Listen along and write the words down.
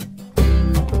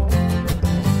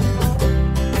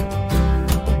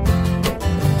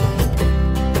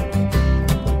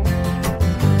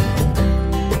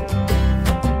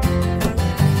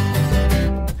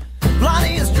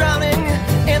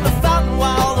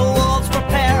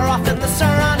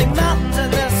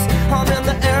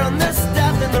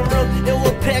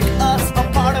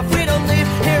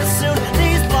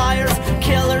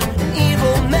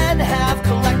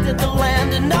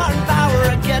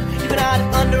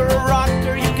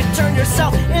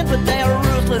yourself in, but they are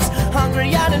ruthless,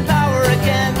 hungry and in power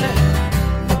again.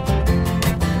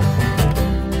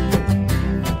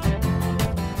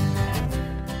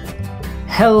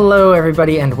 Hello,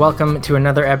 everybody, and welcome to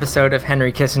another episode of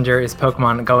Henry Kissinger Is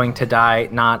Pokemon Going to Die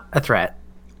Not a Threat?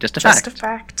 Just a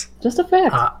fact. Just a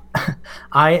fact.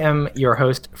 I am your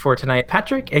host for tonight,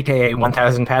 Patrick, aka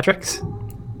 1000 Patricks.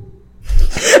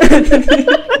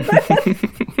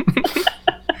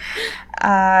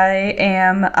 I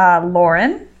am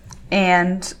Lauren,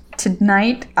 and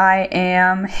tonight I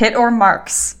am Hit or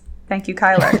Marks. Thank you,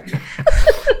 Kyler.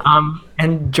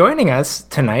 And joining us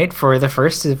tonight for the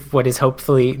first of what is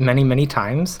hopefully many, many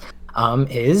times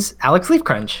is Alex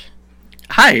Leafcrunch.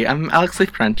 Hi, I'm Alex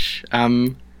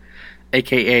Leafcrunch,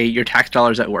 aka your tax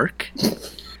dollars at work.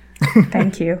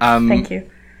 Thank you. Thank you.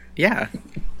 Yeah.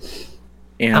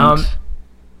 And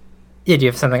yeah, do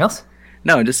you have something else?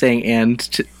 no, I'm just saying and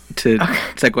to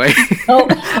segue. Oh,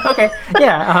 Okay,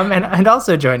 yeah, and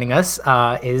also joining us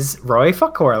is Roy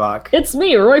Fuckwarlock. it's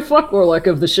me, Roy Fuckwarlock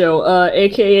of the show,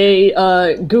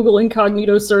 aka Google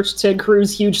incognito search Ted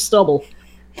Cruz huge stubble.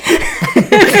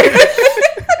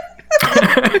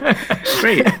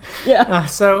 Great. Yeah.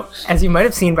 So, as you might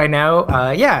have seen by now,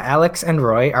 Alex and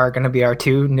Roy are going to be our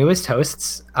two newest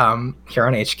hosts here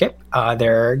on HKIP.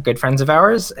 They're good friends of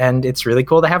ours, and it's really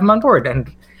cool to have them on board.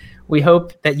 And we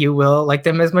hope that you will like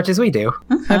them as much as we do.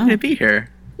 Happy to be here.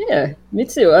 Yeah, me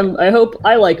too. I hope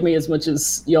I like me as much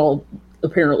as y'all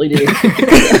apparently do.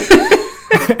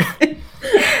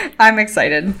 I'm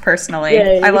excited personally.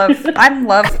 Yay. I love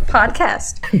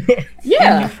podcast. And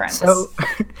Yeah. new friends. So,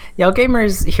 y'all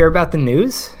gamers hear about the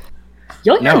news?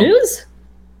 Y'all hear No. news?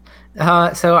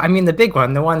 So, I mean, the big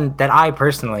one, the one that I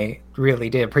personally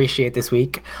really did appreciate this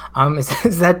week,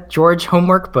 is that George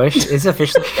Homework Bush is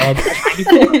officially dead.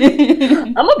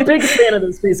 I'm a big fan of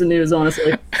this piece of news,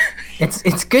 honestly.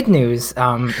 It's good news.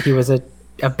 He was a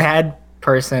bad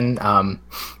person, and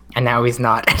now he's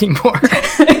not anymore.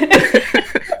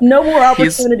 No more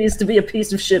opportunities to be a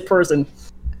piece of shit person.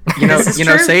 This is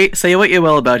true. Say what you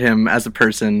will about him as a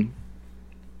person,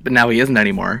 but now he isn't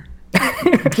anymore.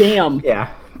 Damn. Yeah.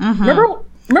 Remember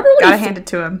when Gotta he hand it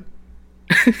to him.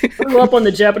 threw up on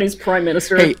the Japanese prime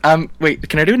minister? Hey, wait,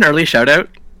 can I do an eearly shout out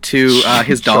to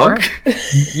his dog? Sure.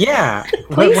 Yeah.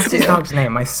 What's his dog's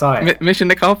name? I saw it. Mission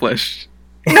accomplished.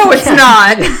 No, it's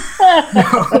not.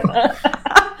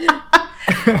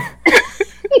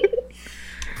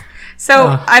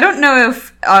 So I don't know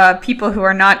if people who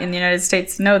are not in the United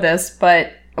States know this,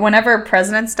 but whenever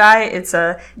presidents die, it's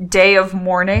a day of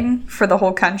mourning for the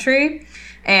whole country.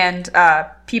 And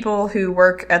people who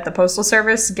work at the Postal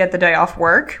Service get the day off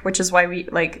work, which is why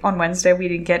on Wednesday, we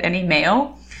didn't get any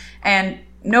mail. And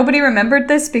nobody remembered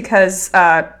this because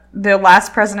the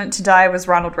last president to die was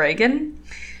Ronald Reagan.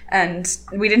 And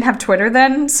we didn't have Twitter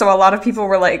then, so a lot of people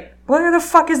were like, where the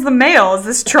fuck is the mail? Is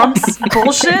this Trump's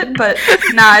bullshit? But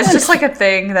nah, it's just like a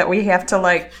thing that we have to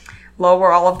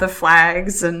lower all of the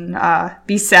flags and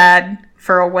be sad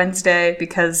for a Wednesday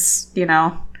because,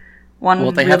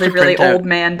 one they have to really print out- old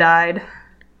man died.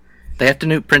 They have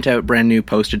to print out brand new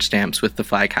postage stamps with the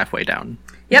flag halfway down.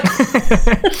 Yep.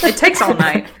 It takes all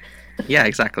night. Yeah,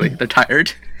 exactly. They're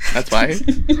tired. That's why.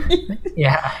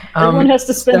 Yeah. Everyone has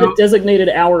to spend so- a designated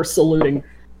hour saluting.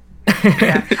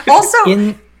 Also,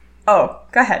 Go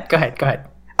go ahead. ahead.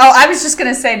 Oh, I was just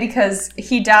going to say because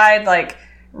he died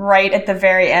right at the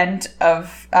very end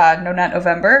of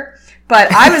November.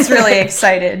 But I was really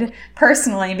excited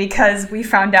personally because we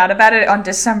found out about it on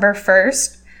December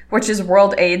 1st, which is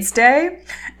World AIDS Day.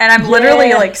 And I'm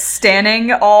literally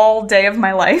standing all day of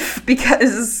my life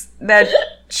because that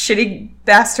shitty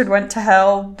bastard went to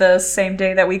hell the same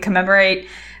day that we commemorate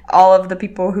all of the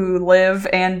people who live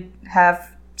and have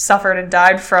suffered and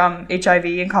died from HIV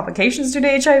and complications due to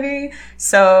HIV.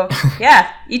 So,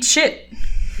 yeah, eat shit.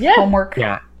 Yeah. Homework.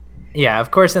 Yeah. Yeah,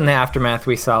 of course, in the aftermath,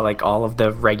 we saw all of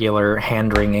the regular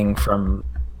hand-wringing from,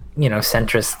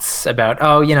 centrists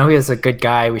about, he was a good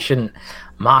guy. We shouldn't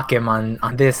mock him on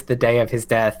the day of his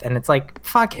death. And it's like,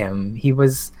 fuck him. He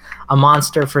was a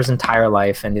monster for his entire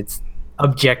life, and it's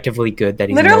objectively good that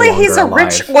he's Literally, no longer he's a alive.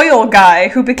 rich oil guy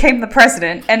who became the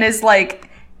president and is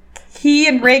he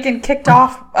and Reagan kicked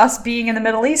off us being in the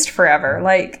Middle East forever.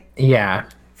 Yeah.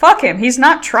 Fuck him. He's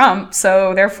not Trump,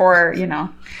 so therefore,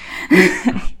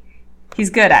 he's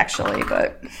good actually,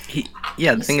 but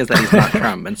The thing is that he's not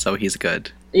Trump, and so he's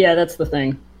good. Yeah, that's the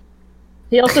thing.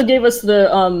 He also gave us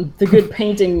the good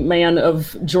painting man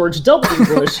of George W.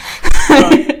 Bush,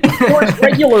 George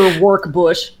regular work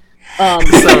Bush, who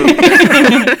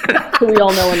we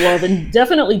all know and love, and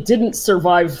definitely didn't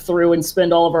survive through and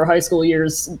spend all of our high school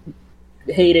years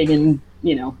hating and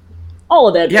all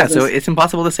of that. Yeah, business. so it's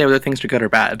impossible to say whether things are good or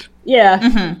bad.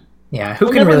 yeah. Yeah, who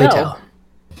We'll can never really know. tell?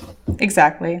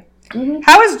 Exactly.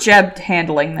 How is Jeb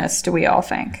handling this, do we all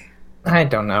think? I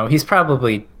don't know. He's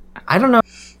probably. I don't know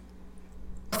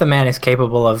if the man is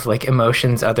capable of like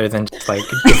emotions other than just like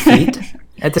defeat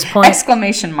at this point.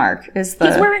 Exclamation mark is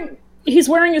the... He's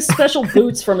wearing his special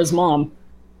boots from his mom,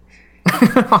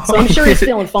 so I'm sure he's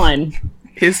feeling fine.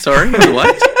 His story is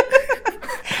what?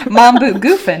 Mom boot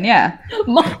goofing, yeah.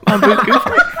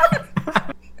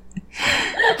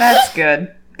 That's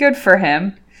good. Good for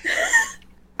him.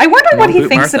 I wonder what he boot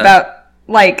thinks Martha. about,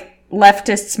 like,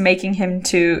 leftists making him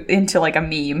into like, a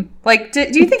meme. Like, do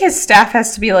you think his staff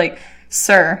has to be like,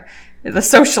 sir, the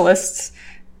socialists,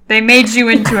 they made you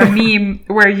into a meme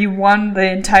where you won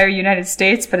the entire United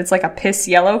States, but it's like a piss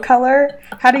yellow color?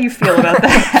 How do you feel about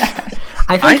that?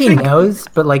 I think he knows,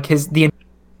 but like the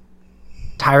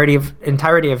entirety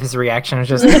of his reaction is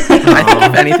just.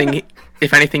 I think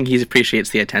if anything, he appreciates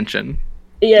the attention.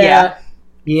 Yeah.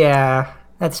 Yeah,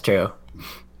 that's true.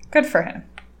 Good for him.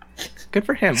 Good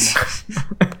for him.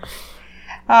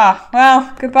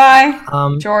 Well, goodbye,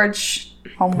 George. George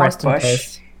Homework Rest in Bush.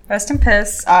 peace. Rest in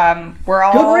piss.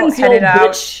 We're Good all riddance, you headed old out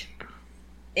bitch.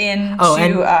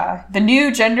 into the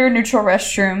new gender-neutral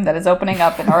restroom that is opening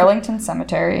up in Arlington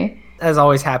Cemetery. As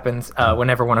always happens,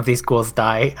 whenever one of these ghouls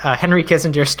die, Henry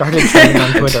Kissinger started trending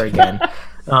on Twitter again,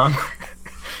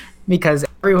 because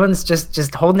everyone's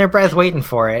just holding their breath, waiting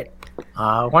for it.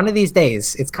 One of these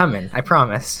days, it's coming. I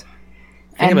promise.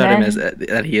 Thing And about him then- is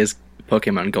that he is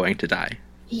Pokemon going to die,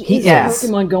 He Is is.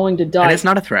 Pokemon going to die? and it's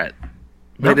not a threat,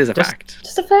 but Nope, it is a just- fact.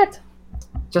 Just a fact.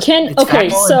 Just, Ken, it's okay,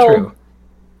 factual and so true.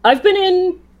 I've been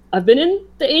in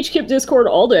the HKIP Discord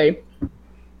all day,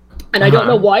 and I don't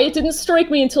know why it didn't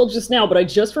strike me until just now, but I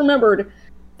just remembered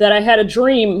that I had a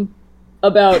dream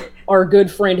about our good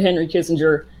friend Henry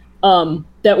Kissinger,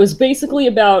 that was basically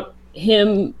about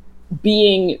him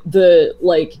being the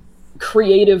like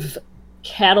creative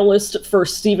catalyst for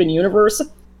Steven Universe. Okay.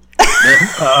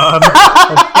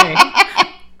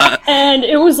 And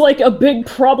it was like a big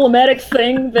problematic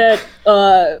thing that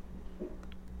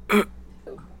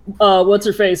what's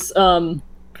her face?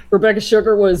 Rebecca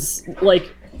Sugar was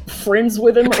like friends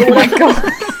with him or whatever.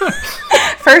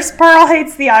 First, Pearl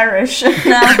hates the Irish.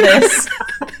 Now this.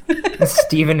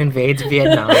 Steven invades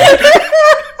Vietnam.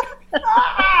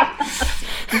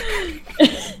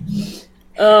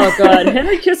 Oh god.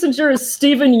 Henry Kissinger is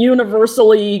Steven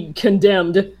universally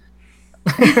condemned.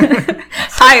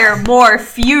 Hire more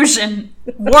fusion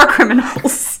war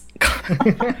criminals.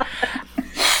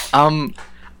 I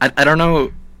don't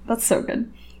know. That's so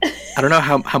good. I don't know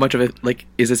how much of it, like,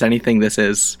 is this anything this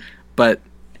is, but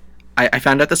I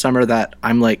found out this summer that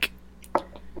I'm, like,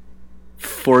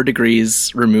 4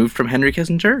 degrees removed from Henry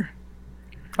Kissinger.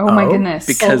 Oh my Oh, goodness.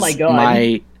 Because my God.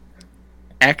 my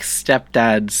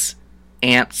ex-stepdad's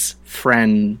aunt's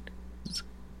friend's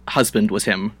husband was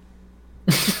him.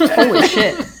 Holy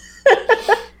shit.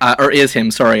 Or is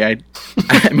him, sorry. I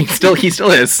mean, he still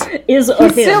is. Is a He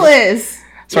him. still is.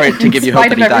 Sorry to give you hope spite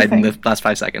that he of died in everything. the last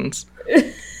 5 seconds. Yeah,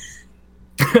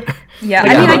 Yeah,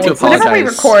 I mean, I do whenever we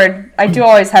apologize. record, I do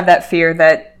always have that fear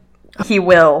that he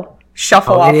will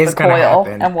shuffle Oh, it off is the gonna coil,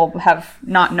 happen. and we'll have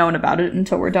not known about it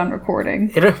until we're done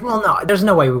recording. Well, no, there's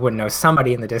no way we wouldn't know.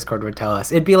 Somebody in the Discord would tell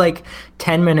us. It'd be like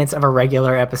 10 minutes of a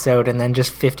regular episode and then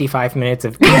just 55 minutes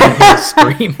of continuous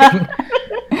screaming.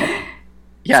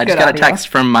 Yeah, I good just got a audio. text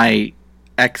from my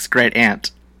ex-great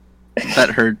aunt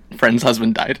that her friend's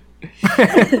husband died.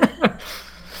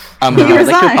 I'd like to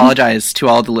resigned. apologize to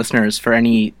all the listeners for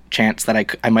any chance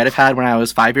that I might have had when I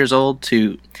was 5 years old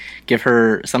to give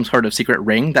her some sort of secret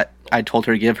ring that I told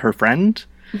her to give her friend,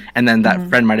 and then that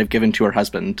friend might have given to her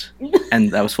husband, and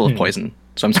that was full of poison.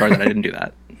 So I'm sorry that I didn't do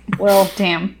that. Well,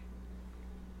 Damn.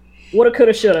 woulda,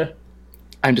 coulda, shoulda.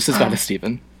 I'm just as bad as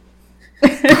Steven.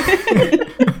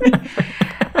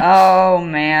 Oh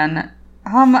man.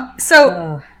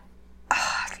 So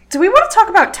do we want to talk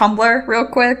about Tumblr real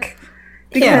quick?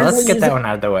 Yeah, let's get that one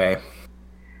out of the way.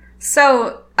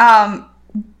 So,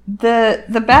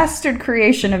 the bastard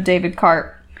creation of David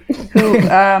Karp, who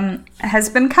has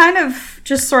been kind of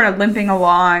just sort of limping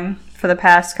along for the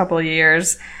past couple of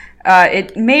years,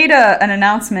 it made an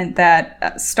announcement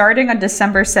that starting on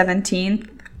December 17th,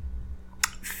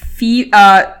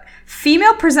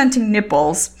 female presenting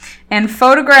nipples and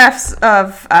photographs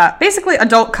of basically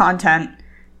adult content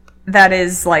that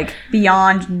is like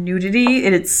beyond nudity.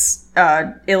 It's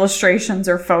illustrations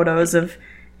or photos of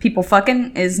people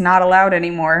fucking is not allowed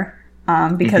anymore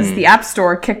because the App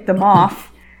Store kicked them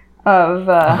off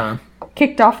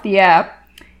kicked off the app.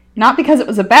 Not because it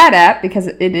was a bad app, because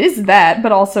it is that,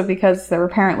 but also because there were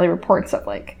apparently reports of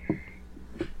like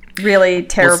really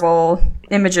terrible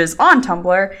images on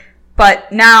Tumblr.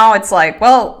 But now it's like,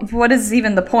 well, what is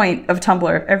even the point of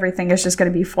Tumblr? Everything is just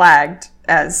going to be flagged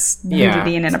as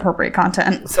nudity and inappropriate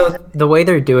content. So the way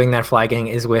they're doing that flagging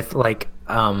is with like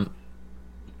with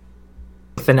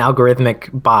an algorithmic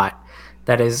bot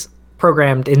that is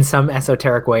programmed in some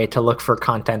esoteric way to look for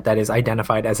content that is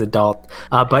identified as adult.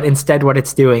 But instead what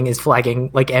it's doing is flagging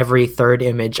like every third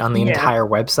image on the entire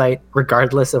website,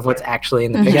 regardless of what's actually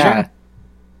in the picture. Yeah.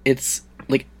 It's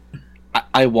like,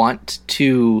 I want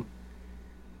to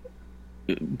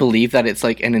believe that it's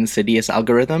like an insidious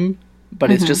algorithm, but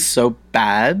it's just so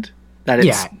bad that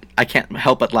it's I can't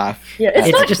help but laugh. Yeah,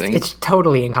 it's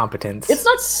totally incompetence. It's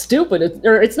not stupid,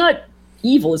 it's not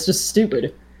evil, it's just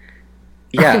stupid.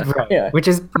 Yeah. Right. Yeah. Which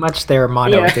is pretty much their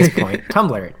motto at this point.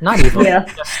 Tumblr, not evil. Yeah.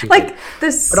 Just stupid. Like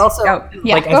this. But also, go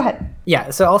ahead.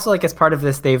 Yeah, so also like as part of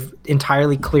this, they've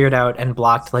entirely cleared out and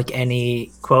blocked like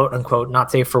any quote unquote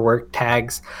not safe for work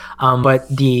tags, but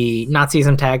the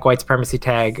Nazism tag, white supremacy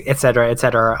tag, etc.,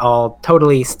 are all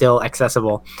totally still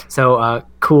accessible. So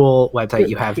cool website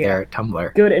you have there,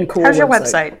 Tumblr. Good and cool. How's your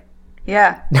website?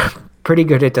 Yeah. Pretty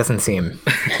good, it doesn't seem.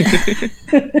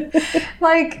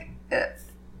 Like.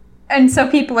 And so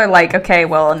people are like, okay,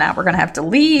 well, now we're going to have to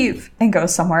leave and go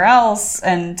somewhere else.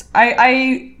 And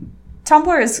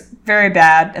Tumblr is very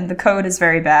bad and the code is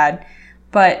very bad,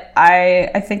 but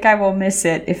I think I will miss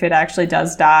it if it actually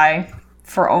does die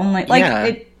for only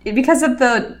because of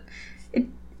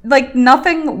like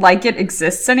nothing like it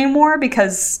exists anymore,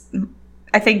 because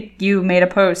I think you made a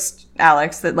post,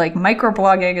 Alex, that like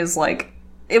microblogging is like,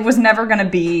 it was never going to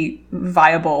be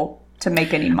viable to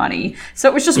make any money. So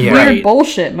it was just weird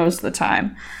bullshit most of the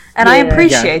time. And I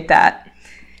appreciate that.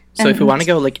 So if we want to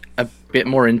go like a bit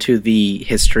more into the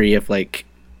history of like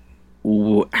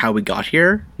how we got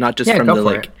here, not just from the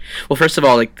like, well, first of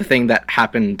all, like the thing that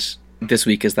happened this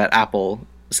week is that Apple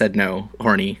said no,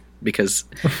 horny, because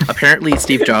apparently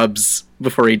Steve Jobs,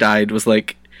 before he died, was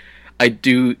like, I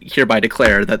do hereby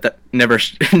declare that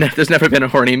there's never been a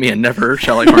horny me and never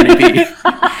shall I horny be.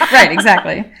 Right,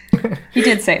 exactly. He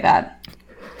did say that.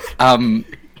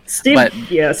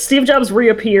 Steve Jobs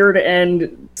reappeared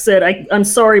and said, I'm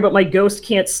sorry, but my ghost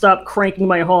can't stop cranking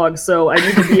my hog, so I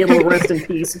need to be able to rest in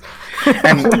peace.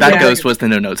 And that ghost was the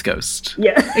No Notes ghost.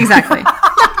 Yeah. Exactly.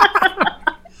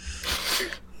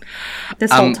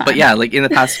 This whole time. But yeah, like in the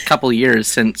past couple years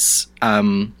since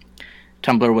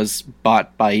Tumblr was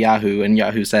bought by Yahoo, and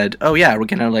Yahoo said, oh yeah, we're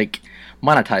gonna like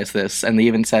monetize this, and they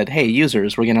even said, hey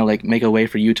users, we're gonna like make a way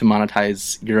for you to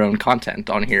monetize your own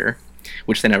content on here,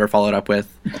 which they never followed up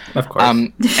with. Of course.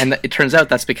 And it turns out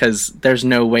that's because there's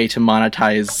no way to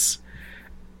monetize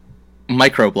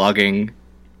microblogging,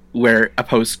 where a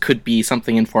post could be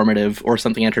something informative or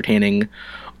something entertaining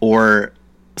or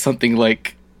something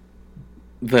like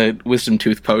the Wisdom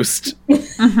Tooth post.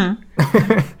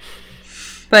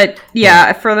 But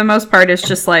yeah, for the most part, it's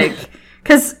just like,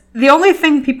 because the only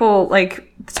thing people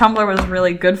like Tumblr was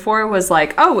really good for was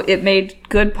like, oh, it made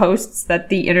good posts that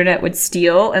the internet would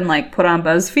steal and like put on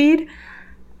BuzzFeed.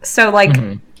 So like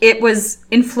it was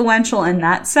influential in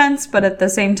that sense, but at the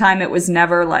same time, it was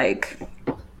never like,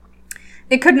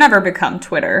 it could never become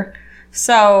Twitter.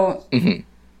 So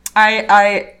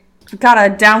I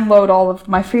gotta download all of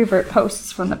my favorite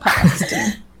posts from the past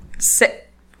and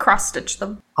cross-stitch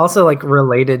them. Also, like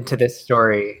related to this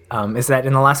story, is that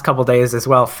in the last couple days as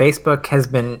well, Facebook has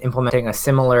been implementing a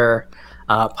similar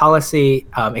policy,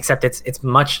 except it's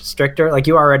much stricter. Like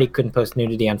you already couldn't post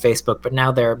nudity on Facebook, but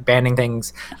now they're banning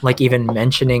things like even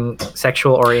mentioning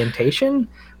sexual orientation,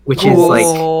 which is like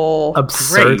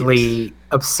absurdly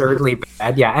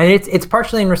bad. Yeah, and it's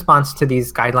partially in response to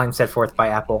these guidelines set forth by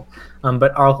Apple,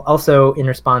 but also in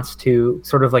response to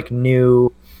sort of like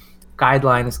new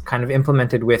guidelines kind of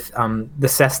implemented with the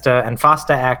SESTA and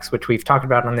FOSTA acts, which we've talked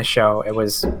about on this show. It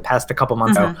was passed a couple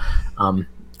months ago,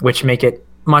 which make it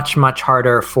much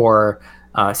harder for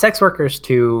sex workers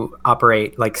to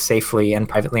operate like safely and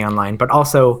privately online, but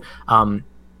also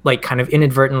like kind of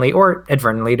inadvertently or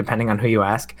advertently, depending on who you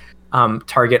ask,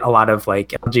 target a lot of like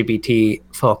LGBT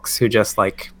folks who just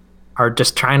like are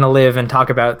just trying to live and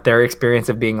talk about their experience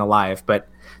of being alive, but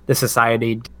the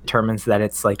society determines that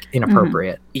it's like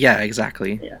inappropriate. Yeah,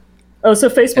 exactly. Yeah. Oh, so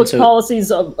Facebook's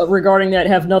policies regarding that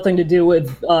have nothing to do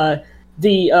with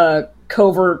the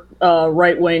covert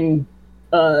right-wing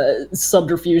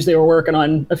subterfuge they were working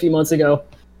on a few months ago.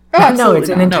 Oh, no, it's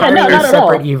an entirely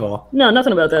separate evil. No,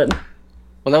 nothing about that.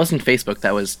 Well, that wasn't Facebook.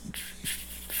 That was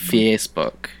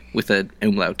Facebook with an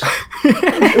umlaut.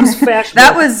 It was fashion.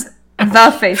 That was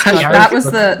The Facebook. Yeah, That was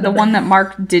the one that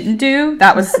Mark didn't do.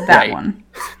 That was that Right. one.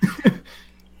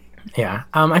 Yeah.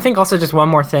 I think also just one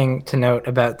more thing to note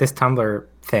about this Tumblr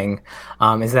thing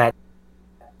is that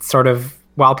sort of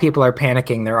while people are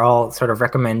panicking, they're all sort of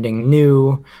recommending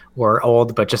new or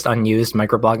old but just unused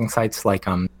microblogging sites like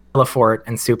Pillafort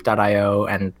and Soup.io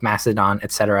and Mastodon,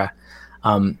 etc.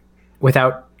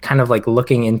 Without kind of like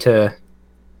looking into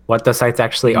what the sites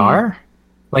actually are.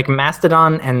 Like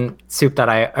Mastodon and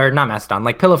Soup.io, or not Mastodon,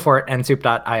 like Pillafort and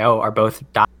Soup.io are both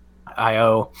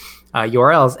 .io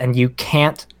URLs, and you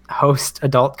can't host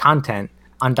adult content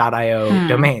on .io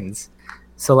domains.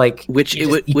 So like, Which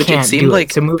you it can't seemed do it.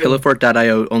 like So moving-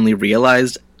 Pillafort.io only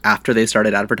realized after they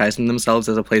started advertising themselves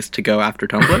as a place to go after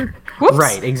Tumblr. Whoops.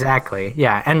 Right, exactly.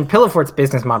 Yeah, and Pillafort's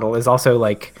business model is also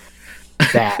like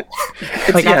that.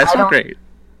 Like, Yeah, it's I not don't- great.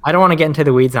 I don't want to get into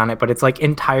the weeds on it, but it's like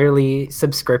entirely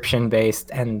subscription based,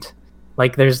 and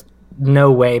like there's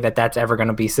no way that that's ever going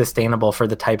to be sustainable for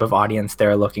the type of audience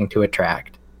they're looking to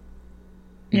attract.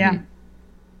 Yeah.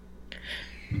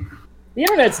 The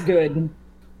internet's good.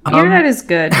 The internet is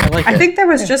good. like I it. think there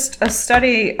was just a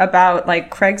study about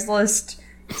like Craigslist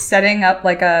setting up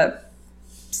like a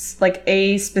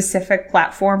specific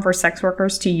platform for sex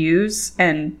workers to use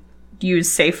and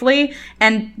use safely,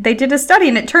 and they did a study,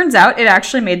 and it turns out it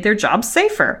actually made their jobs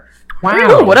safer.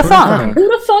 Wow, Ooh, what a thunk.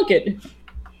 Who'd have thunk it?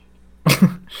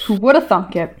 Who would have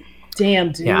thunk it?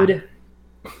 Damn, dude.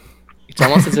 Yeah. It's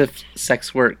almost as if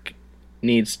sex work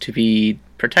needs to be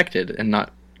protected and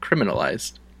not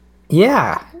criminalized.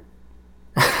 Yeah.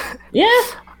 Yeah,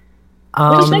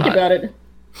 what do you think about it?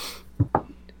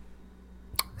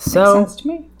 So Sounds to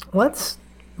me. let's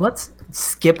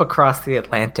skip across the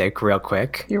Atlantic real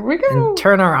quick Here we go. and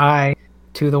turn our eye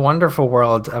to the wonderful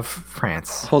world of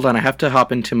France. Hold on, I have to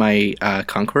hop into my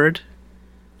Concord.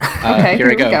 Okay, here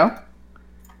we go.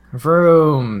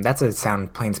 Vroom. That's a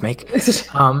sound planes make.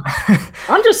 I'm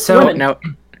just So- swimming.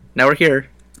 Now we're here.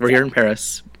 We're here in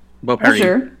Paris. Beau Paris.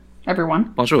 Bonjour, everyone.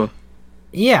 Bonjour.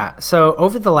 Yeah, so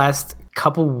over the last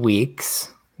couple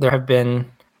weeks, there have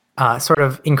been sort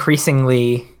of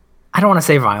increasingly, I don't want to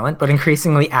say violent, but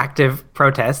increasingly active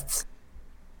protests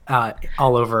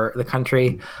all over the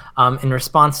country in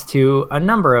response to a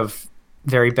number of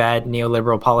very bad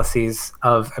neoliberal policies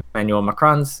of Emmanuel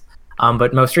Macron's,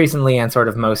 but most recently and sort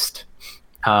of most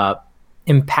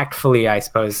impactfully, I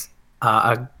suppose,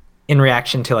 in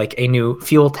reaction to like a new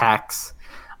fuel tax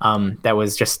that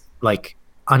was just like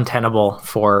untenable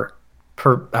for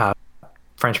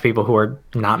French people who are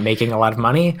not making a lot of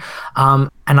money. And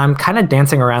I'm kind of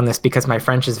dancing around this because my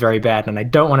French is very bad and I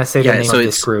don't want to say the Yeah, name so of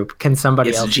this it's- group. Can somebody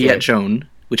It's else do Gilets it? jaunes,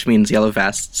 which means yellow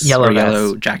vests Yellow or yellow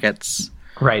vests. jackets.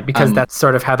 Right, because that's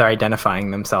sort of how they're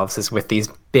identifying themselves, is with these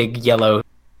big yellow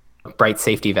bright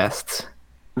safety vests.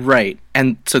 Right.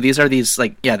 And so these are these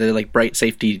they're like bright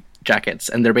safety jackets,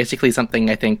 and they're basically something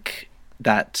I think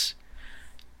that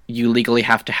you legally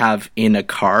have to have in a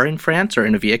car in France or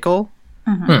in a vehicle.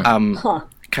 Huh.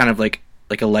 Kind of like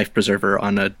a life preserver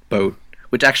on a boat,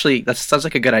 which actually that sounds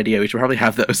like a good idea. We should probably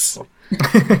have those.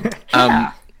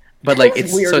 But like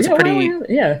it's Weird. so it's Yeah, a why don't we have it?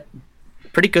 Yeah.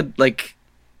 pretty good like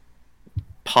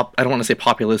I don't want to say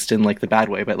populist in like the bad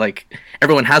way, but like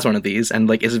everyone has one of these, and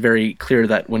like it's very clear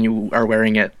that when you are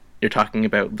wearing it, you're talking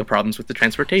about the problems with the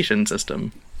transportation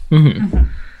system.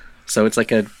 So it's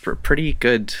like a pretty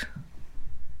good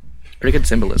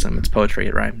symbolism. It's poetry.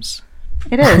 It rhymes.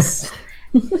 It is.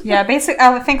 Yeah, basically,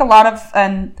 I think a lot of,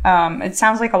 and it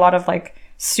sounds like a lot of like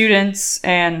students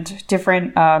and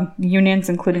different unions,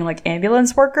 including like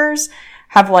ambulance workers,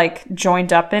 have like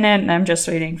joined up in it. And I'm just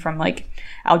reading from like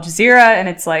Al Jazeera, and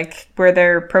it's like where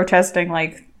they're protesting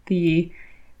like the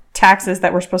taxes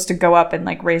that were supposed to go up and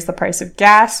like raise the price of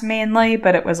gas mainly,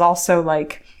 but it was also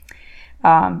like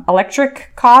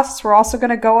electric costs were also going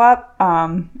to go up,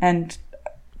 and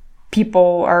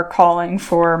people are calling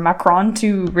for Macron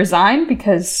to resign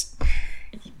because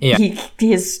Yeah. he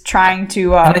is trying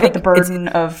to I put think the burden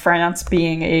of France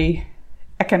being a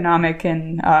economic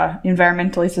and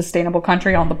environmentally sustainable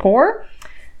country on the poor,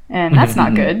 and that's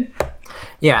not good.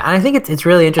 Yeah, and I think it's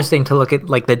really interesting to look at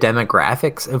like the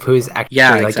demographics of who's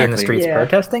actually like in the exactly. streets Yeah.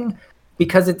 protesting,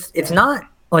 because it's not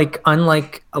like,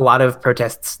 unlike a lot of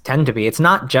protests tend to be, it's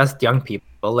not just young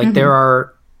people. Like there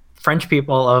are French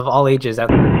people of all ages out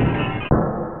there.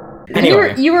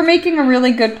 Anyway, You were making a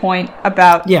really good point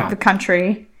about Yeah. the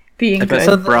country being About good.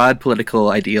 So a broad political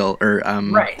ideal or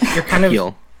right, you're kind of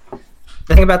appeal.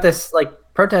 the thing about this like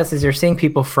protest is you're seeing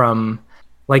people from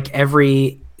like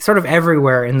every sort of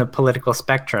everywhere in the political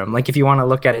spectrum. Like if you want to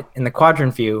look at it in the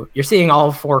quadrant view, you're seeing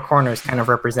all four corners kind of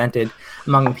represented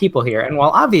among the people here. And while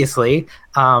obviously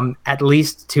at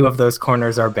least two of those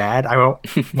corners are bad, I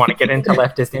won't want to get into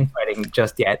leftist infighting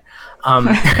just yet.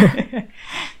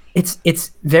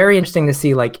 It's very interesting to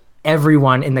see like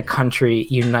everyone in the country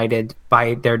united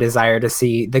by their desire to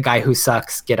see the guy who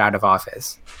sucks get out of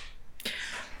office.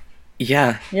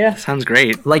 Yeah. Sounds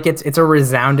great. Like it's a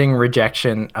resounding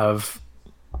rejection of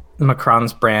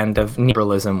Macron's brand of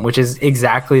neoliberalism, which is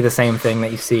exactly the same thing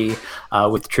that you see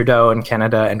with Trudeau in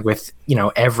Canada and with, you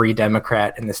know, every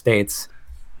Democrat in the States.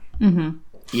 Mm-hmm.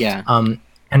 Yeah.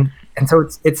 And so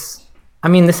it's I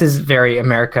mean, this is very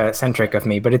America centric of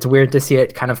me, but it's weird to see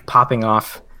it kind of popping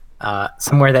off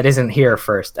somewhere that isn't here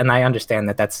first. And I understand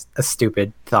that that's a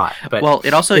stupid thought, but well,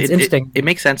 it also it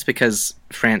makes sense because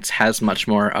France has much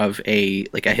more of a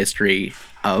history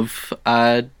of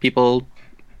people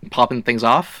popping things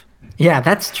off. Yeah,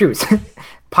 that's true.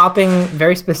 Popping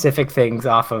very specific things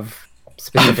off of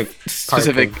specific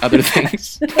other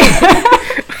things.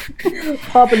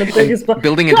 Popping the biggest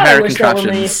building God, I entire wish that were me.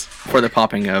 contraptions for the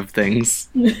popping of things.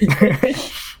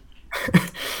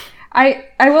 I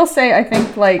will say, I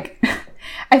think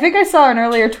I saw an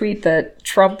earlier tweet that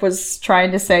Trump was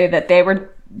trying to say that they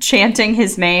were chanting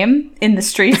his name in the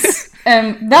streets,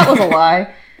 and that was a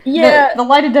lie. Yeah. The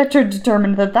lie detector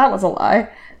determined that was a lie.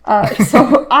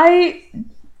 So I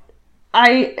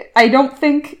don't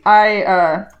think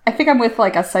I think I'm with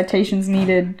like a citations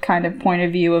needed kind of point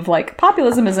of view of like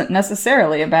populism isn't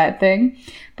necessarily a bad thing,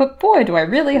 but boy, do I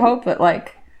really hope that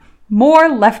like more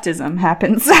leftism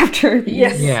happens after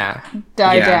these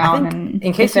die down. And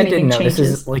in case you didn't know, this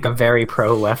is like a very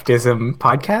pro-leftism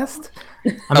podcast.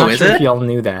 I'm not sure if y'all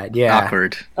knew that. Yeah.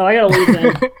 Awkward. Oh, I gotta leave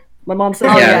then. My mom said,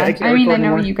 I mean, I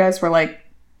know you guys were like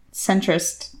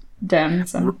centrist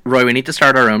Dems. And... Roy, we need to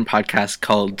start our own podcast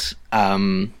called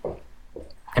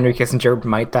Henry Kissinger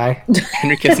Might Die.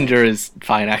 Henry Kissinger is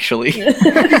fine, actually.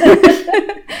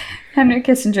 Henry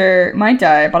Kissinger might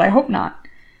die, but I hope not.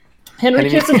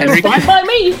 Henry Kissinger is fine by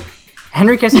me.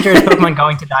 Henry Kissinger is Pokemon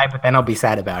going to die, but then I'll be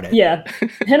sad about it. Yeah.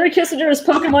 Henry Kissinger is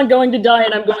Pokemon going to die,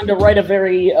 and I'm going to write a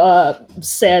very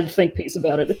sad think piece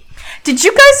about it. Did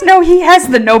you guys know he has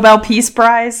the Nobel Peace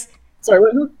Prize? Sorry,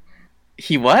 what?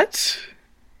 He what?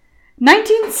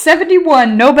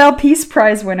 1971 Nobel Peace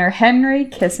Prize winner Henry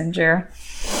Kissinger.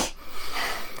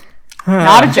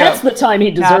 Not a joke. That's the time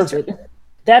he deserves it.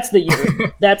 That's the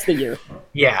year. That's the year.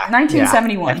 Yeah.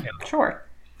 1971. Yeah, sure.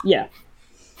 Yeah.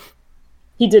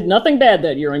 He did nothing bad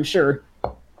that year, I'm sure.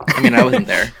 I mean, I wasn't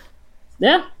there.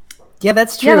 Yeah. Yeah,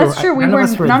 that's true. Yeah, that's true.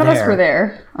 None of us were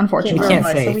there, unfortunately. We can't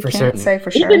say so we for can't certain. say for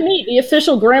sure. Even me, the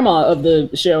official grandma of the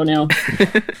show now.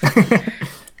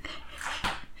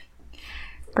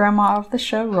 Grandma of the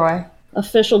show, Roy.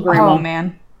 Official grandma. Oh,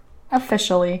 man.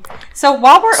 Officially. So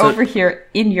while we're over here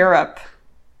in Europe...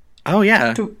 Oh,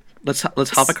 yeah. Let's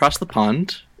hop across the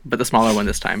pond, but the smaller one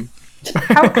this time.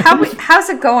 How's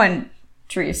it going,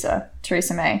 Theresa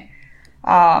May,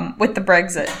 with the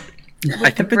Brexit? I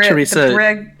think that Theresa...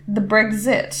 The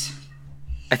Brexit.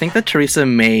 I think that Theresa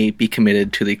may be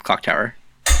committed to the clock tower.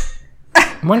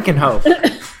 One can hope.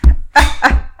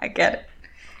 I get it.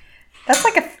 That's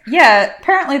like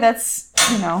apparently that's,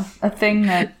 a thing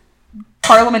that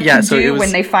Parliament can do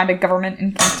when they find a government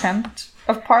in contempt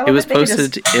of Parliament. It was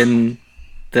posted in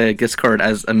the Discord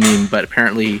as a meme, but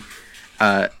apparently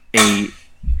a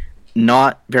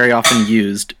not very often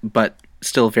used, but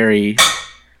still very...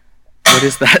 What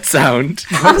is that sound?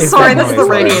 I'm sorry, that's the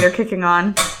radiator kicking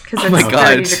on. Because it's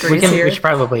 30 degrees here. We should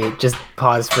probably just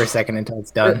pause for a second until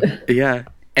it's done. Yeah.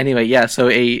 Anyway, yeah, so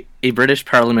a British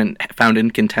Parliament found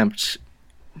in contempt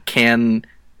can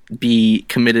be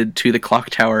committed to the clock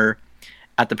tower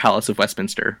at the Palace of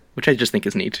Westminster, which I just think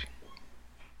is neat.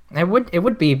 It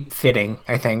would be fitting,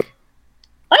 I think.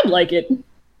 I'd like it.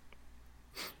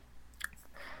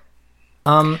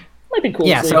 Might be cool.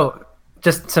 Yeah, to see. so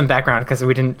just some background because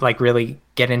we didn't really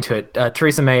get into it.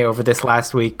 Theresa May over this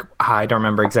last week, I don't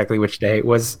remember exactly which day,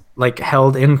 was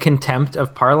held in contempt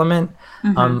of Parliament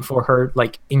for her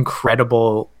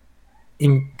incredible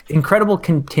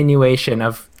continuation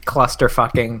of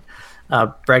clusterfucking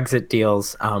Brexit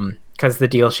deals. Because the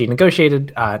deal she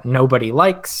negotiated, nobody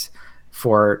likes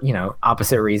for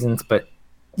opposite reasons, but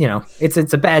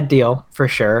it's a bad deal for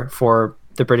sure for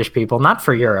the British people, not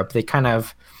for Europe. They kind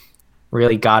of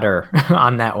really got her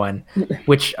on that one,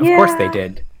 which of course they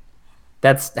did.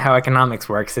 That's how economics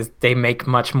works, is they make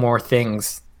much more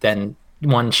things than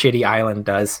one shitty island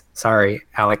does. Sorry,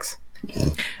 Alex.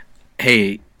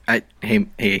 Hey,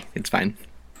 it's fine.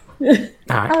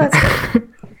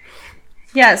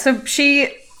 Yeah, so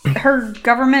she her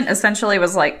government essentially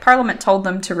was like, Parliament told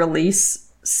them to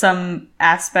release some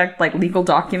aspect, like legal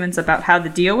documents about how the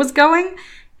deal was going,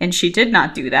 and she did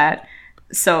not do that.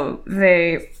 So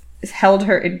they held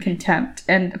her in contempt.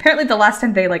 And apparently the last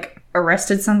time they like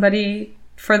arrested somebody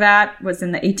for that was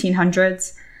in the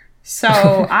 1800s.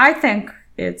 So I think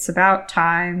it's about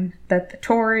time that the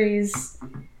Tories, see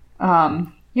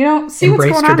what's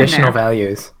Embrace going on in traditional there.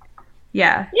 values.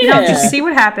 Yeah. Yeah. Just see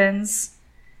what happens.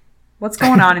 What's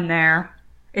going on in there?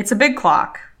 It's a big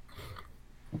clock.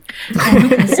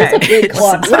 It's a big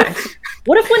clock.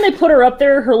 What if when they put her up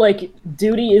there, her like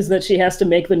duty is that she has to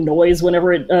make the noise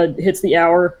whenever it hits the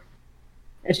hour,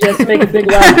 and she has to make a big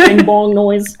loud bing bong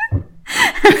noise?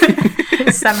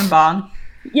 7 bong.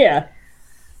 Yeah,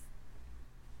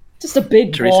 just a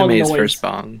big Theresa bong May's noise, first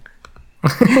bong.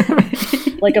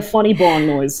 like a funny bong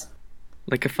noise.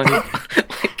 Like a funny...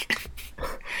 like,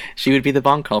 she would be the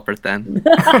bong culprit then.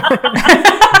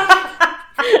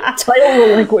 Title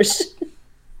relinquished.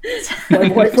 My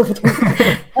wife of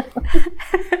the...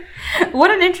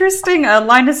 What an interesting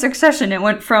line of succession. It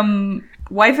went from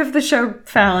wife of the show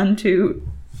Fallon to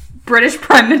British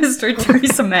Prime Minister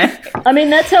Theresa May. I mean,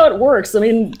 that's how it works. I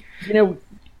mean,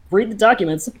 read the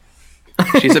documents.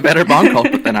 She's a better bong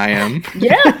culprit than I am.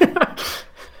 Yeah,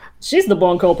 she's the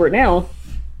bong culprit now.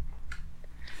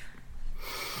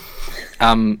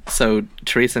 So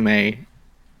Theresa May,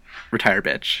 retire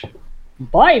bitch.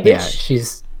 Bye, bitch. Yeah,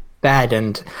 she's bad,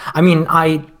 and I mean,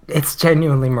 it's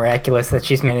genuinely miraculous that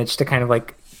she's managed to kind of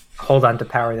like hold on to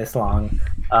power this long.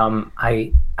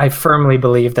 I firmly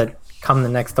believe that come the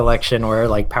next election or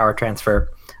like power transfer,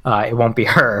 it won't be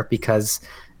her, because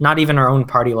not even her own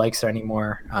party likes her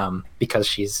anymore, because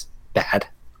she's bad.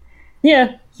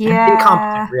 Yeah.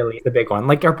 Incompetent, really, is the big one.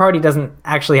 Like, her party doesn't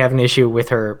actually have an issue with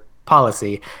her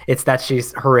policy. It's that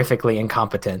she's horrifically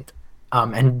incompetent,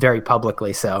 and very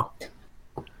publicly so.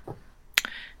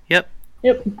 Yep.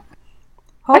 Yep. I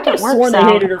Hope could it have works sworn they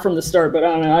out. hated her from the start, but I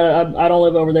don't know. I don't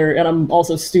live over there, and I'm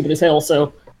also stupid as hell,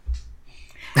 so...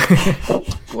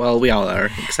 Well, we all are,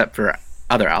 except for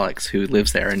other Alex, who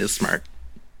lives there and is smart.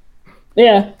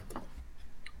 Yeah.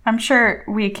 I'm sure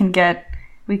we can get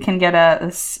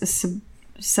a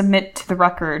submit to the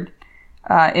record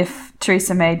if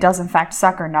Theresa May does in fact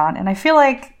suck or not, and I feel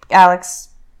like Alex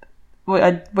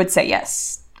would say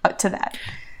yes to that.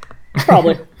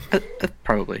 Probably.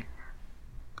 Probably.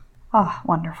 Oh,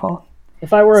 wonderful.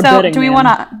 If I were a So betting do we man.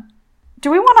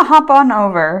 want to hop on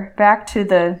over back to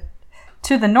the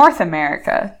North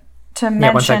America to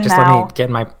Yeah, one sec, mention just now? let me get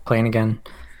in my plane again.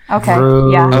 Okay.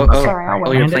 Vroom. Yeah. Oh, Sorry. I'll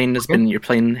wait. your Land it?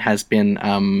 plane has been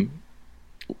I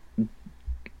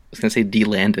was gonna say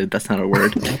de-landed. That's not a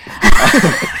word.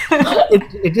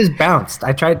 It just bounced.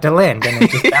 I tried to land, and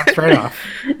it just bounced right off.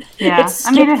 Yeah. It's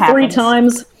I mean, it skipped 3 happens.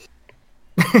 times.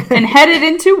 And headed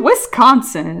into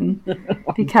Wisconsin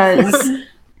because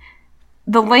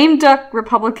the lame duck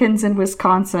Republicans in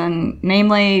Wisconsin,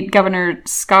 namely Governor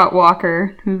Scott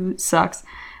Walker, who sucks,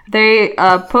 they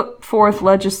put forth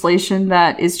legislation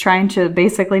that is trying to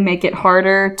basically make it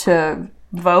harder to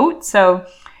vote. So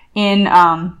in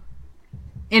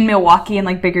Milwaukee and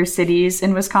like bigger cities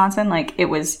in Wisconsin, like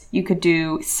you could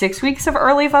do 6 weeks of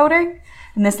early voting,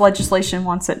 and this legislation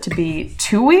wants it to be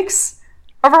 2 weeks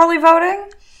of early voting,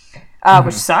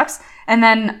 which sucks. And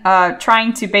then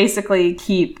trying to basically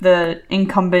keep the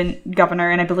incumbent governor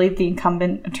and I believe the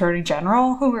incumbent attorney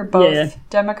general, who were both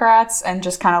Democrats, and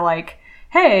just kind of like,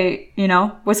 hey,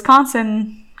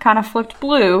 Wisconsin kind of flipped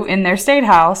blue in their state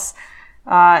house,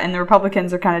 and the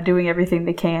Republicans are kind of doing everything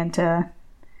they can to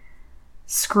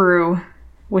screw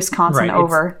Wisconsin Right,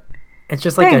 over. It's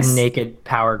just like Thanks. a naked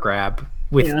power grab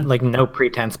with like no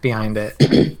pretense behind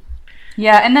it.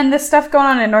 Yeah, and then this stuff going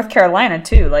on in North Carolina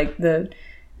too, like the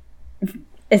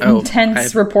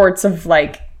intense reports of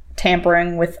like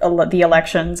tampering with the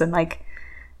elections, and like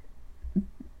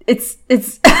it's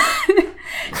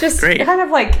just Great. kind of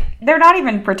like they're not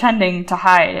even pretending to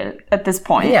hide it at this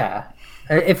point. Yeah.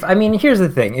 Here's the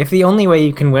thing. If the only way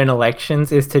you can win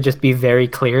elections is to just be very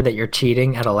clear that you're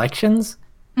cheating at elections,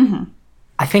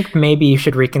 I think maybe you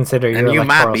should reconsider your And you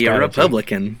might electoral be a strategy.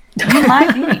 Republican. You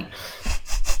might be.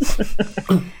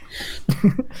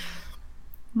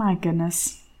 My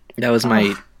goodness. That was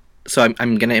my. So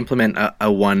I'm gonna implement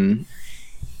a one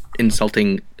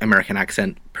insulting American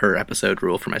accent per episode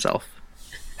rule for myself.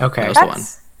 Okay. That was the one.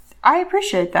 I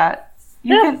appreciate that.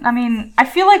 I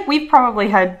feel like we've probably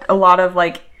had a lot of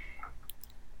like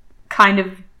kind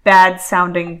of bad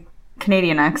sounding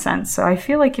Canadian accents. So I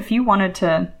feel like if you wanted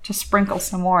to sprinkle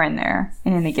some more in there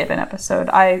in any given episode,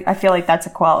 I feel like that's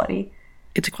a quality.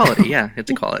 It's equality, yeah. It's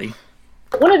equality.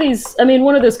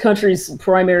 one of this country's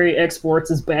primary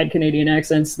exports is bad Canadian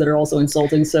accents that are also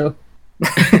insulting. So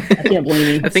I can't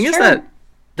blame you. The thing is that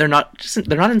they're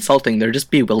not insulting. They're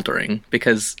just bewildering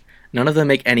because none of them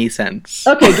make any sense.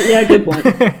 Okay, yeah, good point.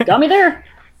 Got me there.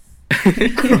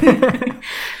 I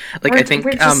think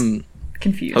we're just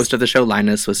confused. Host of the show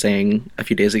Linus was saying a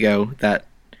few days ago that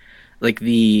like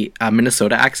the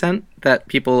Minnesota accent that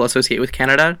people associate with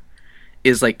Canada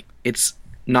is like it's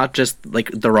not just like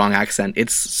the wrong accent.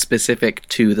 It's specific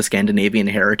to the Scandinavian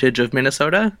heritage of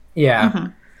Minnesota. Yeah.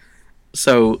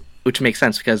 So, which makes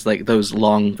sense because like those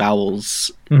long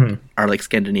vowels are like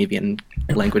Scandinavian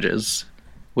languages,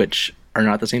 which are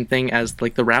not the same thing as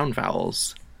like the round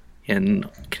vowels in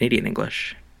Canadian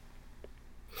English.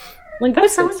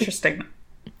 That's so interesting.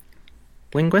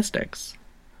 Linguistics.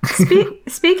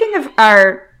 Speaking of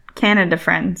our Canada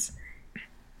friends,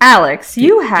 Alex,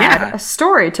 you had a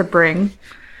story to bring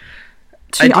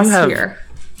to us here.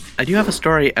 I do have a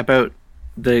story about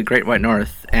the Great White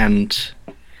North, and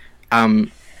I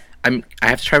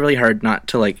have to try really hard not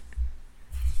to like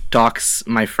dox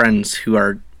my friends who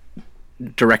are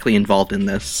directly involved in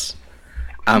this.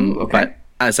 But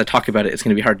as I talk about it, it's going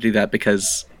to be hard to do that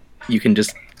because you can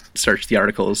just search the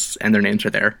articles and their names are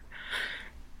there.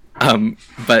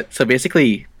 But so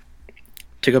basically,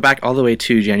 to go back all the way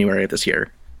to January of this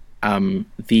year,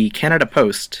 the Canada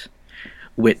Post,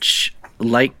 which,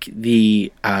 like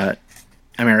the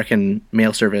American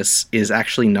Mail Service, is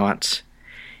actually not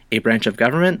a branch of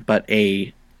government, but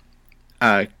a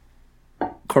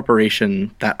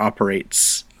corporation that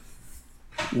operates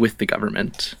with the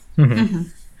government.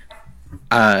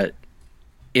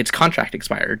 Its contract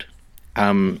expired,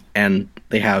 and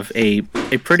they have a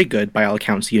pretty good, by all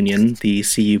accounts, union, the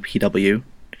CUPW,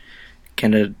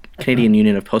 Canadian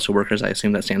Union of Postal Workers, I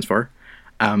assume that stands for,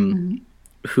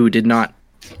 who did not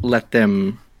let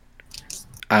them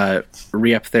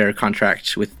re-up their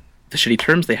contract with the shitty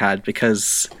terms they had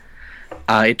because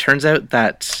it turns out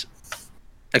that,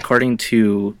 according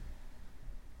to,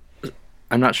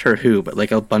 I'm not sure who, but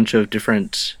like a bunch of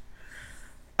different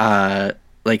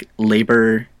like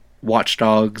labor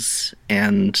watchdogs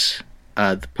and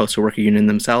the postal worker union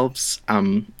themselves,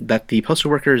 that the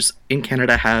postal workers in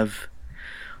Canada have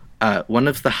one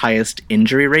of the highest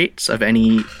injury rates of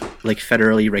any like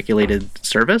federally regulated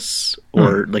service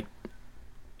or like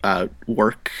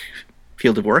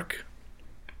field of work.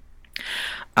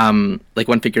 Like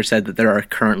one figure said that there are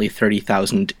currently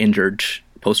 30,000 injured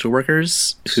postal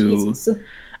workers who,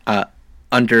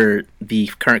 under the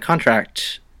current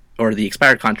contract or the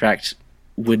expired contract,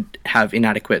 would have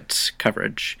inadequate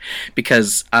coverage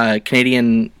because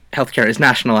Canadian healthcare is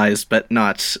nationalized but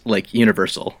not like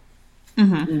universal.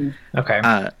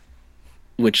 Okay.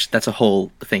 Which that's a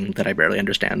whole thing that I barely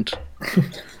understand.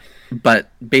 But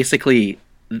basically,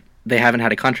 they haven't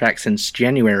had a contract since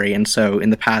January, and so in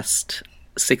the past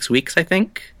 6 weeks, I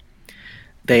think,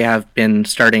 they have been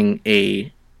starting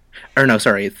so in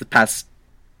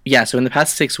the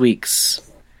past 6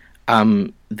 weeks,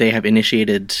 they have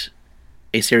initiated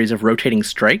a series of rotating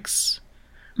strikes,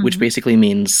 which basically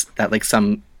means that like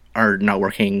some are not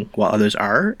working while others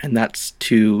are, and that's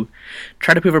to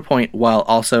try to prove a point while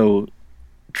also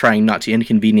trying not to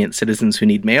inconvenience citizens who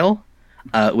need mail,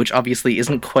 which obviously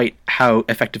isn't quite how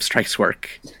effective strikes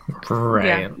work.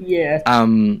 Right. Yeah.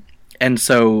 And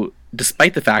so,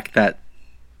 despite the fact that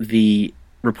the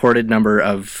reported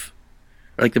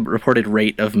reported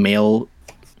rate of mail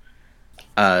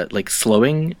like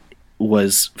slowing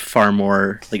was far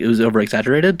more, like it was over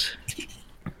exaggerated,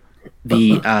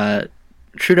 the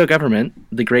Trudeau government,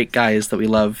 the great guys that we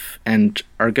love and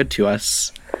are good to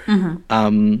us,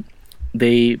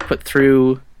 they put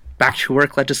through back to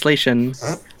work legislation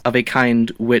of a kind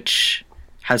which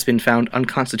has been found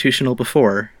unconstitutional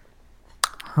before.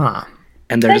 Huh.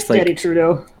 And they're Thanks, just like, Daddy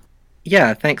Trudeau.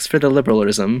 yeah, thanks for the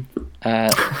liberalism. I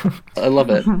love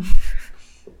it.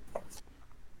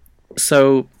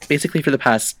 So basically for the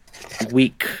past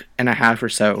week and a half or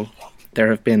so, there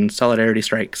have been solidarity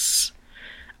strikes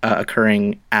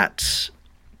occurring at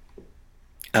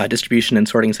distribution and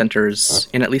sorting centers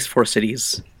in at least 4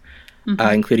 cities,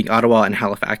 including Ottawa and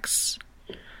Halifax.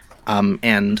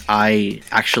 And I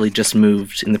actually just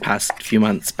moved in the past few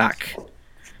months back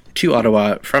to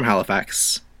Ottawa from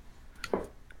Halifax.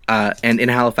 And in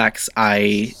Halifax,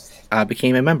 I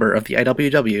became a member of the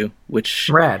IWW, which...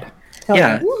 Rad.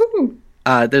 Yeah.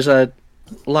 There's a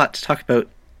lot to talk about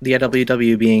the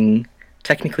IWW being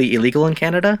technically illegal in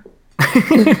Canada.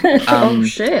 Oh,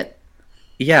 shit.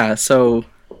 Yeah, so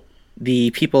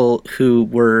the people who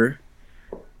were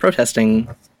protesting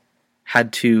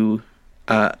had to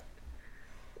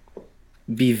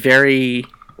we're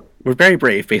very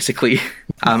brave, basically.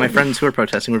 My friends who are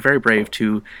protesting were very brave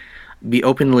to be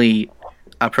openly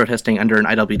protesting under an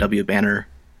IWW banner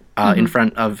in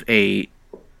front of a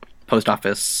post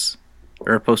office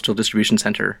or a postal distribution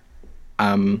center.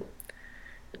 And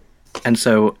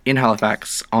so in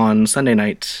Halifax on Sunday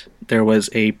night, there was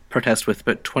a protest with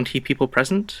about 20 people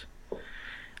present.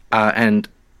 And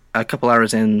a couple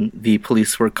hours in, the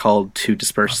police were called to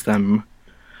disperse them.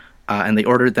 And they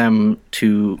ordered them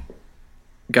to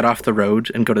get off the road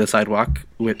and go to the sidewalk,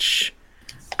 which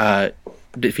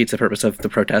defeats the purpose of the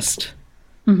protest.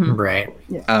 Right.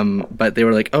 But they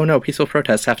were like, oh no, peaceful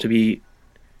protests have to be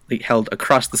held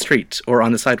across the street or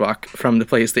on the sidewalk from the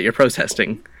place that you're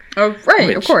protesting. Oh,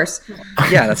 right, of course.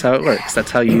 Yeah, that's how it works. That's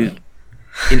how you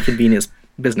inconvenience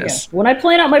business. When I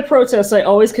plan out my protests, I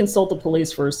always consult the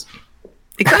police first.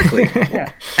 Exactly.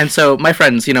 Yeah. And so my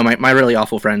friends, my really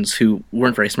awful friends who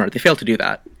weren't very smart, they failed to do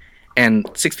that. And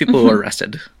 6 people were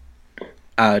arrested.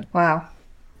 Wow.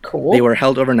 Cool. They were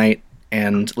held overnight,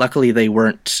 and luckily they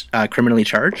weren't criminally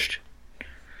charged.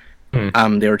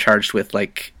 They were charged with,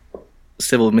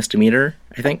 civil misdemeanor,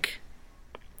 I think.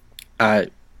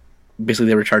 Basically,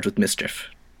 they were charged with mischief.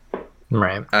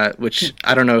 Right. Which,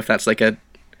 I don't know if that's a...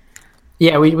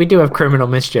 Yeah, we do have criminal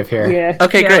mischief here. Yeah.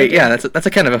 Okay, great. Yeah, that's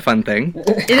a kind of a fun thing.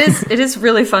 It is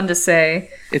really fun to say.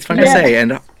 It's fun to say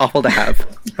and awful to have.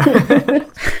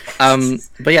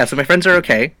 But yeah, so my friends are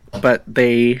okay, but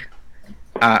they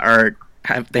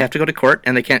they have to go to court,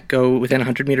 and they can't go within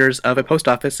 100 meters of a post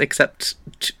office except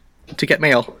to get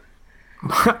mail.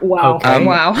 Wow. Okay.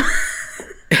 Wow.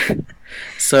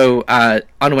 So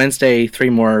on Wednesday,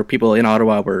 3 more people in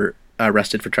Ottawa were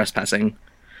arrested for trespassing,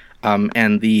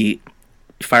 and the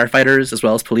firefighters as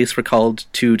well as police were called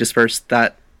to disperse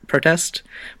that protest.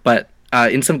 But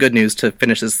in some good news, to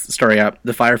finish this story up,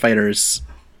 the firefighters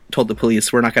told the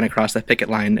police, we're not going to cross that picket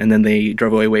line, and then they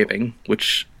drove away waving,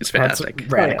 which is fantastic.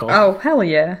 That's radical. Oh, hell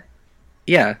yeah.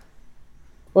 Yeah,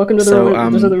 Welcome to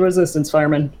the resistance,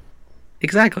 firemen.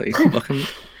 exactly. Welcome.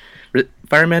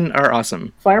 Firemen are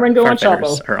awesome. Firemen go on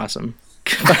Firefighters Chapo. are awesome.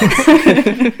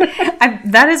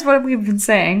 That is what we've been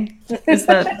saying, is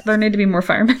that there need to be more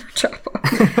firemen on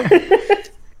Chapo.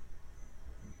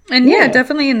 And yeah,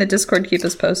 definitely in the Discord, keep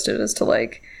us posted as to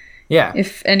Yeah.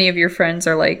 if any of your friends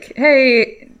are like,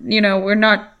 hey, we're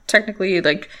not technically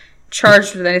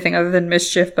charged with anything other than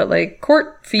mischief, but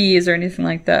court fees or anything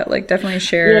like that, definitely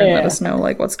share and let us know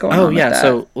what's going on. Oh with yeah, that.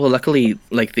 so luckily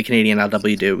the Canadian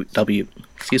the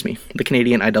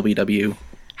Canadian IWW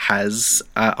has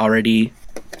already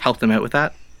helped them out with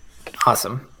that.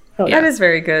 Awesome. That is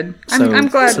very good. So- I'm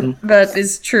glad so- that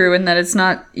is true, and that it's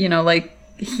not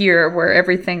here where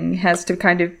everything has to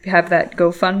kind of have that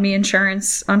GoFundMe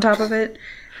insurance on top of it.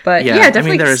 But yeah,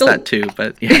 definitely there is still, that too,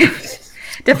 but yeah.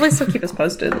 definitely still keep us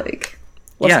posted,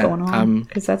 what's Yeah, going on,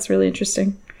 because that's really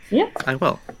interesting. Yeah. I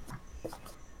will.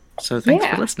 So thanks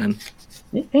Yeah. for listening.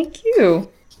 Thank you.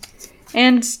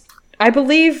 And I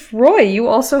believe, Roy, you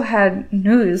also had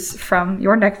news from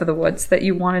your neck of the woods that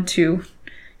you wanted to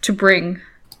bring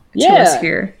to us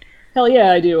here. Hell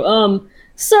yeah, I do.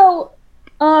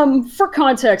 For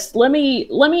context, let me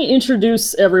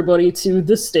introduce everybody to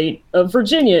the state of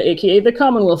Virginia, aka the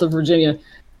Commonwealth of Virginia.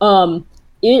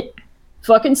 It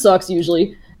fucking sucks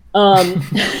usually. I've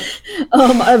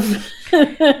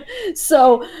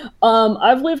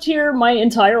lived here my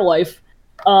entire life,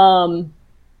 and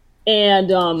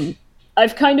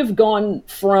I've kind of gone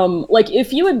from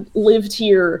if you had lived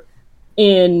here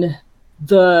in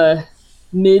the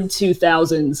mid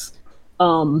 2000s,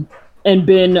 and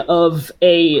been of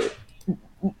a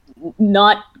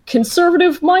not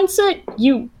conservative mindset,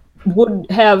 you would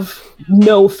have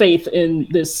no faith in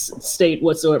this state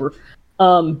whatsoever.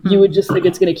 You would just think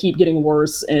it's going to keep getting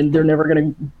worse, and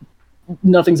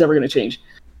nothing's ever going to change.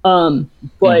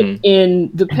 But in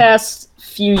the past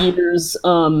few years,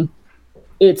 I'm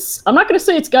not going to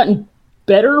say it's gotten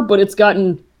better, but it's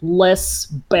gotten less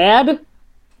bad.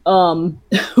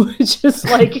 Which is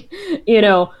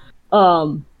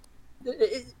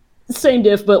same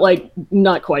diff, but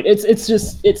not quite.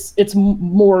 It's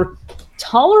more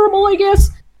tolerable, I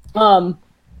guess. But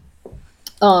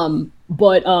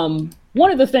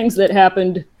one of the things that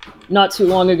happened not too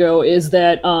long ago is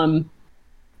that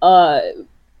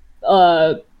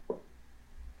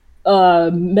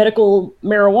medical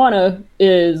marijuana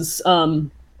is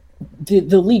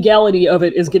the legality of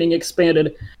it is getting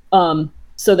expanded.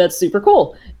 So that's super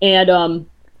cool. And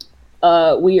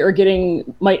we are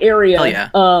getting, my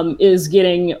area is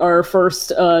getting our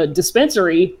first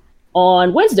dispensary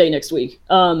on Wednesday next week.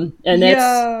 And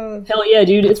that's hell yeah,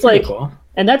 dude. It's Pretty cool.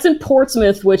 and that's in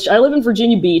Portsmouth, which I live in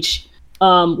Virginia Beach.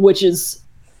 which is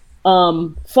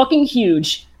fucking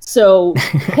huge. So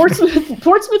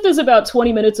Portsmouth is about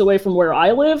 20 minutes away from where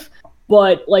I live,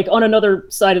 but like on another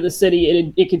side of the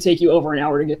city, it can take you over an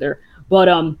hour to get there. But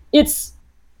it's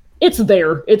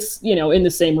there. It's in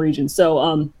the same region.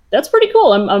 So that's pretty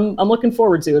cool. I'm looking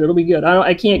forward to it. It'll be good.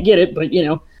 I can't get it, but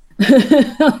I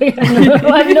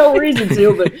have no reason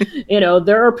to. But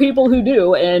there are people who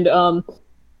do, and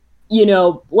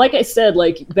like I said,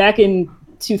 like back in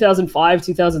 2005,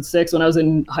 2006, when I was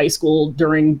in high school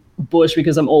during Bush,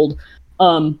 because I'm old,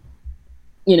 I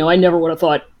never would have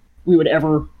thought we would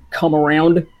ever come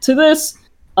around to this.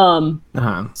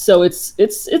 So it's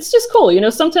just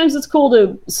cool. Sometimes it's cool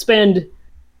to spend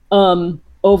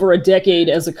over a decade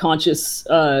as a conscious,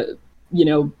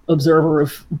 observer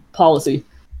of policy.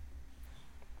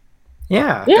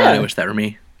 Yeah. God, I wish that were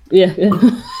me. Yeah.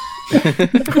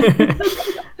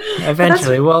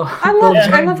 Eventually,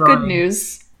 I love good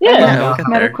news. Yeah.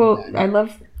 I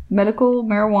love medical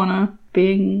marijuana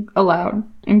being allowed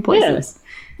in places.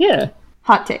 Yeah.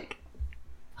 Hot take.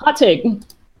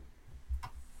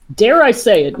 Dare I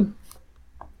say it?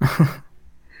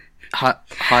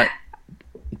 Hot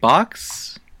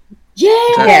box?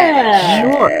 Yeah.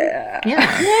 Sure.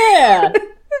 Yeah.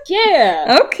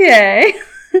 Okay.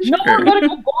 No more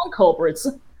medical bong culprits.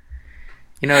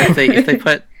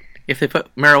 If they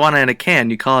put marijuana in a can,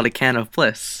 you call it a can of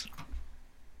bliss.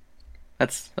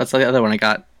 That's the other one I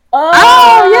got.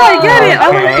 Oh yeah, I get it. I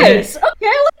Okay. like it. Okay,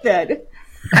 I like that. It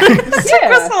took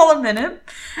us all a minute.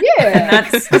 Yeah. And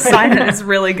that's a sign that it's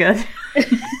really good.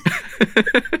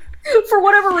 For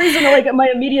whatever reason, like my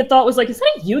immediate thought was like, is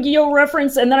that a Yu-Gi-Oh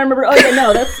reference? And then I remember, oh yeah,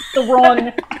 no, that's the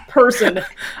wrong person.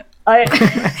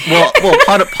 Well,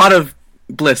 pot of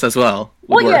bliss as well.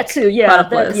 Well, yeah, too. Yeah, Pot of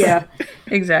bliss. yeah.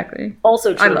 Exactly.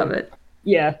 Also true. I love it.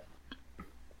 Yeah,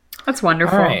 That's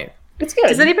wonderful. All right. it's good.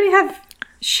 Does anybody have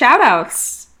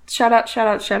shout-outs? Shout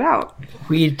out.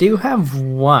 We do have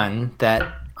one that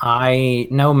I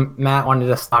know Matt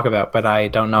wanted us to talk about, but I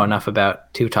don't know enough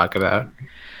about to talk about.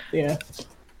 Yeah.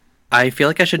 I feel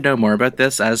like I should know more about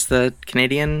this as the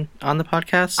Canadian on the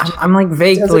podcast. I'm like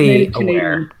vaguely Designated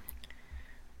aware. Canadian.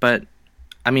 But,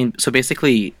 I mean, so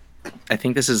basically, I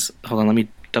think this is... Hold on, let me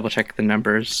double check the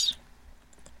numbers.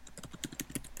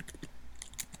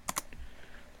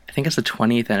 I think it's the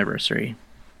 20th anniversary.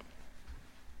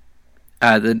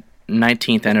 The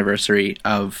 19th anniversary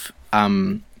of,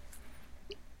 I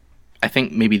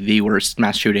think maybe the worst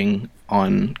mass shooting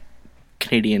on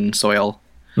Canadian soil,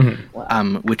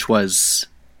 which was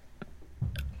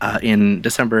in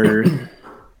December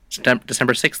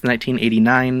 6th,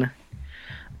 1989,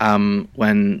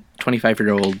 when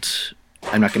 25-year-old,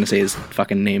 I'm not going to say his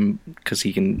fucking name because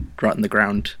he can rot in the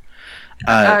ground.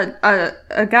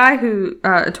 A guy who,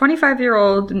 a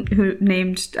 25-year-old who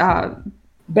named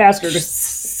Bastard.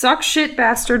 Suck Shit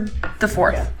Bastard the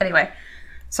Fourth. Yeah. Anyway,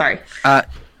 sorry.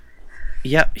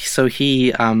 Yeah, so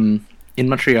he, in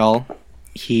Montreal,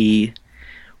 he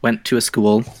went to a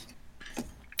school,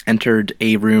 entered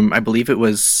a room, I believe it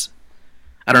was,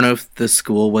 I don't know if the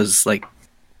school was like,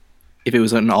 if it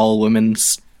was an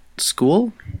all-women's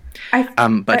school,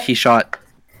 but he shot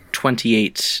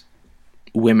 28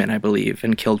 women, I believe,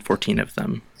 and killed 14 of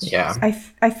them. Yeah.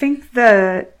 I think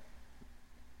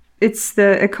it's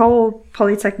the École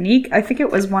Polytechnique. I think it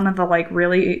was one of the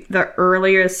really the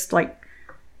earliest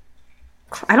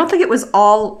I don't think it was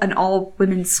an all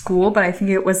women's school, but I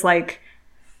think it was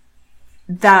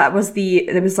there was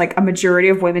a majority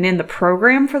of women in the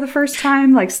program for the first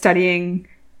time, studying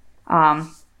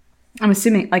I'm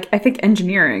assuming I think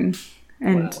engineering.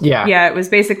 And yeah, it was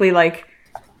basically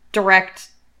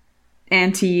direct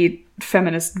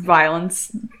anti-feminist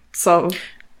violence. So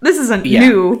this isn't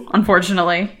new,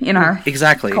 unfortunately, in our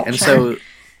exactly culture. And so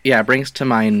it brings to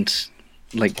mind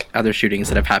other shootings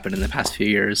that have happened in the past few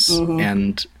years,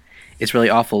 and it's really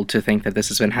awful to think that this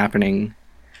has been happening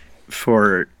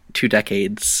for 2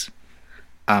 decades,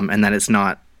 and that it's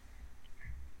not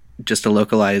just a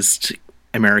localized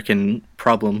American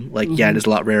problem. It is a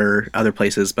lot rarer other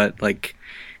places, but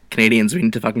Canadians, we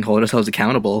need to fucking hold ourselves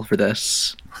accountable for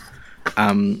this.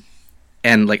 And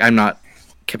I'm not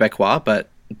Quebecois, but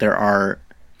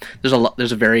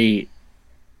there's a very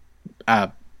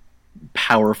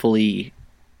powerfully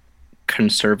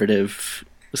conservative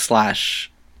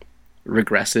 /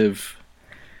 regressive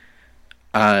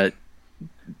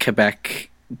Quebec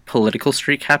political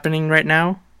streak happening right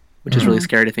now, which is really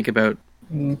scary to think about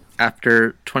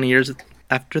after 20 years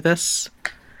after this.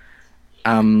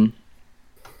 And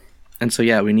so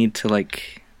we need to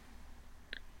make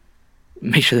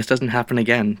sure this doesn't happen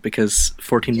again, because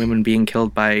 14 women being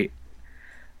killed by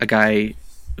a guy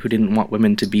who didn't want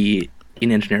women to be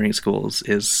in engineering schools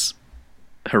is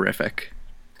horrific.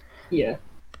 Yeah.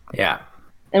 Yeah.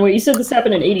 And wait, you said this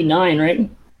happened in 89, right?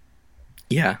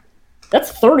 Yeah.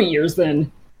 That's 30 years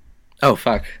then. Oh,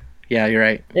 fuck. Yeah, you're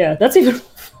right. Yeah, that's even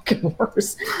fucking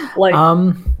worse. Like,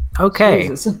 Okay.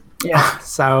 Jesus. Yeah.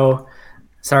 So,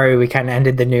 sorry, we kind of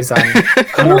ended the news on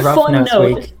a rough fun notes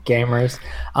note. week, gamers.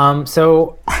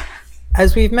 So,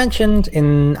 as we've mentioned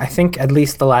in, I think, at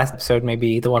least the last episode,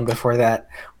 maybe the one before that,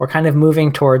 we're kind of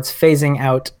moving towards phasing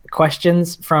out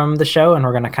questions from the show, and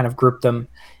we're going to kind of group them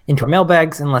into our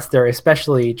mailbags unless they're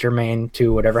especially germane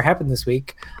to whatever happened this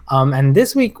week. And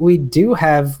this week we do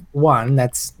have one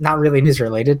that's not really news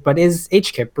related, but is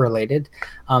HKIP related.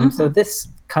 So this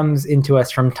comes into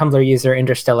us from Tumblr user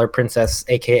Interstellar Princess,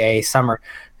 aka Summer,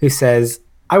 who says,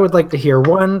 "I would like to hear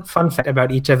one fun fact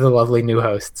about each of the lovely new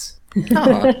hosts."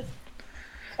 Aw.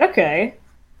 Okay.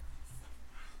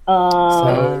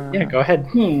 So yeah, go ahead.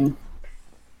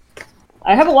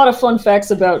 I have a lot of fun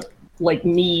facts about, like,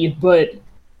 me, but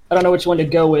I don't know which one to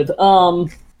go with.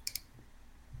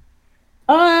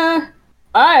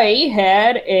 I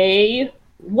had a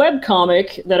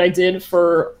webcomic that I did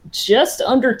for just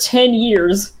under 10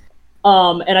 years,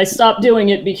 and I stopped doing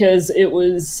it because it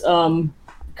was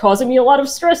causing me a lot of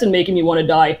stress and making me want to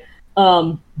die.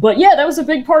 But yeah, that was a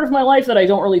big part of my life that I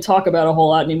don't really talk about a whole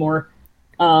lot anymore,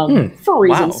 for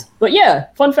reasons. Wow. But yeah,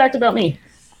 fun fact about me.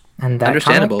 And that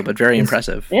Understandable, comic but very is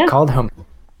impressive. Yeah. called Home.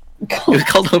 It was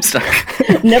called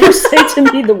Homestuck. Never say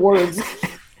to me the words.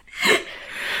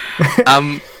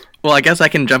 Well, I guess I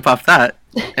can jump off that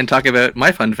and talk about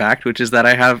my fun fact, which is that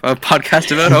I have a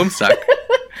podcast about Homestuck,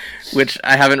 which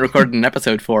I haven't recorded an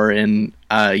episode for in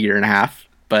a year and a half,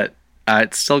 but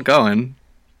it's still going, And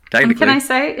technically. can I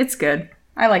say it's good?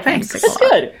 I like Thanks. Homestuck a That's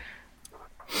lot. good.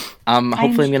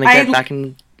 Hopefully I'm going to get back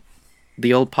in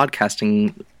the old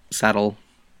podcasting saddle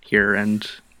here and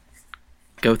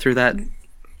go through that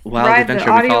wild Ride the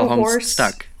adventure we call audio horse.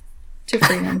 Homestuck. To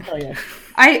freedom. Oh yeah.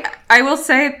 I will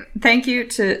say thank you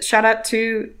shout out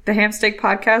to the Hamsteak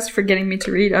podcast for getting me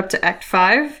to read up to Act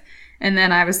 5, and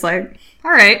then I was like,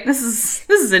 all right, this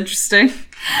is interesting.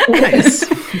 Nice.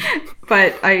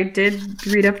 But I did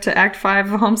read up to Act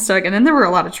 5 of Homestuck, and then there were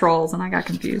a lot of trolls, and I got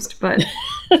confused. But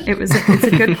it's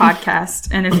a good podcast,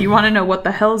 and if you want to know what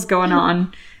the hell's going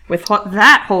on with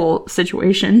that whole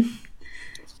situation,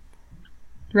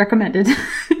 recommended. Yeah,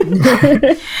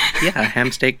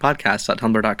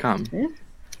 hamsteakpodcast.tumblr.com. Yeah.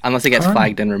 Unless it gets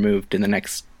flagged and removed in the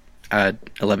next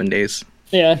 11 days.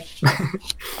 Yeah.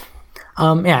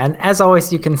 Yeah, and as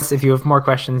always, you can, if you have more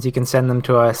questions, you can send them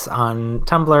to us on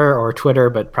Tumblr or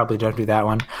Twitter, but probably don't do that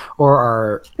one, or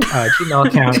our Gmail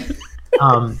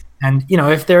account. And, you know,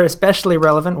 if they're especially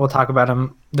relevant, we'll talk about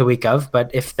them the week of,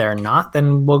 but if they're not,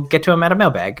 then we'll get to them at a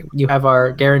mailbag. You have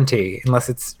our guarantee, unless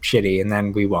it's shitty, and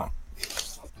then we won't.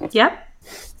 Yep.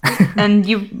 And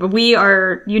we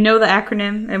are, you know, the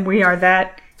acronym, and we are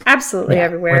that absolutely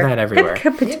everywhere. We're that everywhere.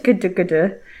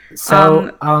 Good.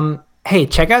 So, hey,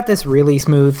 check out this really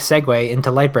smooth segue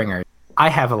into Lightbringer. I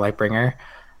have a Lightbringer.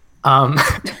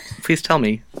 Please tell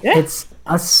me. It's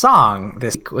a song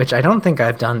this week, which I don't think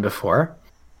I've done before.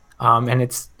 And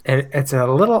it's a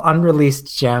little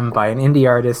unreleased gem by an indie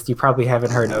artist you probably haven't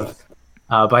heard of,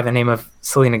 by the name of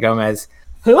Selena Gomez.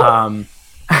 Who?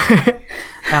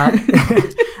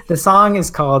 The song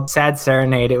is called Sad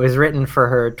Serenade. It was written for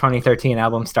her 2013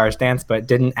 album Stars Dance, but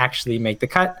didn't actually make the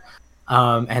cut.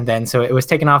 And then so it was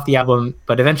taken off the album,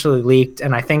 but eventually leaked.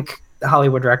 And I think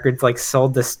Hollywood Records like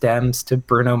sold the stems to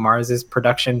Bruno Mars's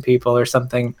production people or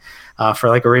something for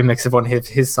like a remix of one of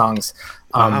his songs.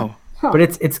 Wow. But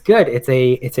it's good. It's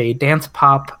a dance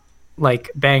pop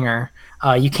like banger.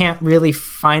 You can't really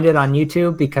find it on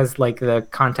YouTube because like the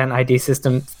content ID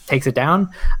system takes it down.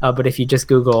 But if you just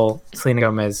Google Selena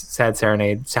Gomez Sad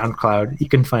Serenade SoundCloud, you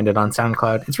can find it on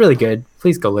SoundCloud. It's really good.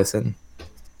 Please go listen.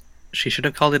 She should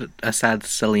have called it a sad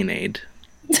Selenade.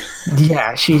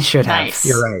 Yeah, she should have. Nice.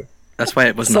 You're right. That's why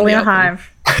it wasn't on the Selena album.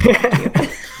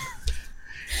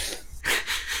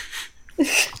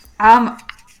 Hive.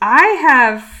 I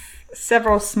have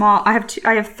several small. I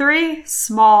have three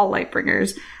small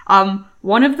Lightbringers.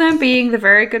 One of them being the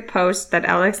very good post that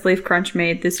Alex Leaf Crunch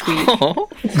made this week.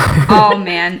 Oh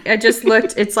man, I just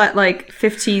looked. It's like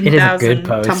 15,000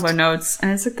 Tumblr notes,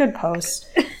 and it's a good post.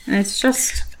 And it's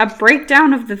just a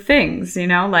breakdown of the things, you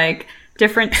know, like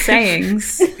different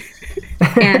sayings,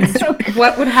 and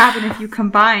what would happen if you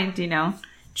combined, you know,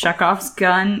 Chekhov's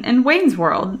gun and Wayne's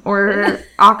World, or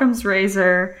Occam's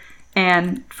razor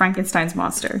and Frankenstein's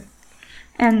monster.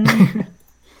 And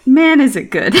Man, is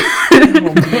it good.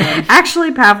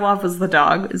 Actually, Pavlov was the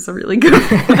dog. Is a really good one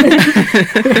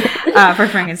for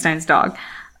Frankenstein's dog.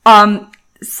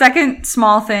 Second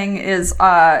small thing is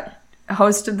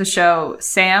host of the show,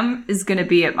 Sam, is going to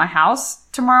be at my house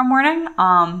tomorrow morning.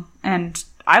 And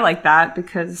I like that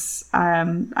because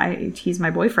he's my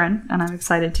boyfriend and I'm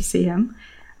excited to see him.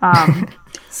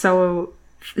 So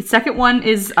the second one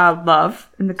is love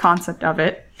and the concept of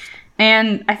it.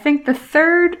 And I think the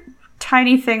third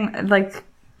tiny thing, like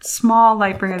small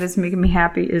Lightbringer that's making me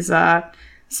happy is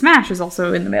Smash is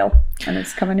also in the mail and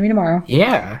it's coming to me tomorrow.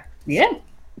 Yeah. Yeah.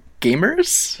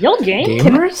 Gamers? Y'all game?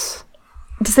 Gamers?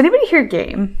 Does anybody hear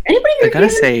game? Anybody I hear gotta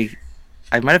game? say,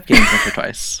 I might have gamed once or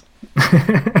twice.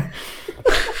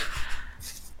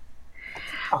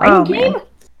 Fighting game?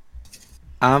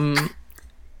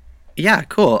 Yeah,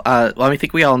 cool. Well, I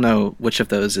think we all know which of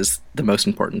those is the most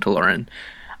important to Lauren.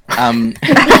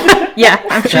 Yeah,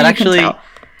 I'm sure That you actually, can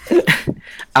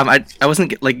tell. I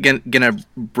wasn't gonna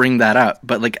bring that up,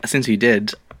 but like since you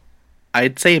did,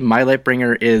 I'd say my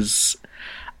Lightbringer is,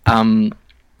 the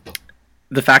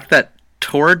fact that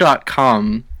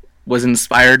Tor.com was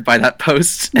inspired by that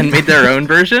post and made their own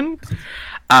version,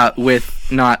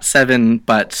 with not 7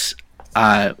 but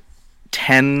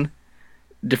 10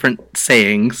 different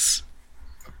sayings,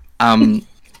 and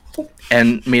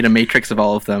made a matrix of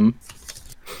all of them.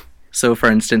 So,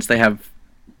 for instance, they have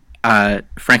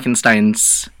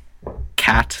Frankenstein's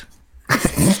cat,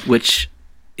 which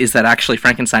is that actually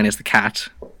Frankenstein is the cat.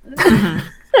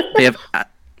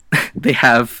 They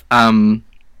have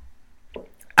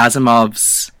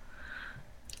Asimov's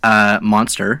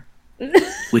monster,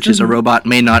 which is a robot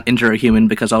may not injure a human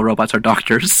because all robots are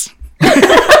doctors.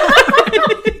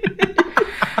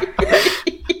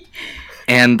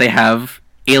 And they have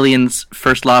Alien's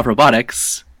first law of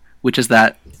robotics, which is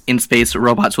that in space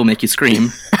robots will make you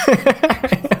scream.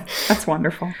 That's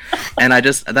wonderful. And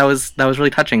that was really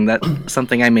touching that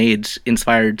something I made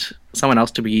inspired someone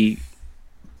else to be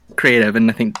creative and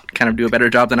I think kind of do a better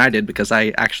job than I did because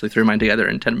I actually threw mine together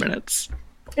in 10 minutes.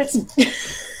 It's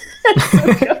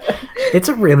It's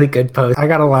a really good post. I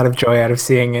got a lot of joy out of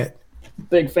seeing it.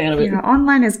 big fan of it. Yeah,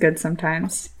 online is good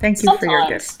sometimes. Thank you for your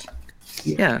Sometimes. gift.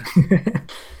 Yeah.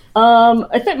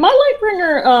 I think my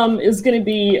Lightbringer is going to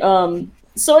be.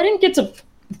 So I didn't get to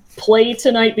play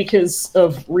tonight because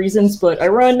of reasons, but I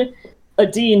run a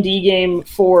D&D game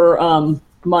for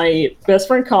my best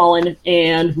friend Colin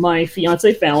and my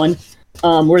fiance Fallon,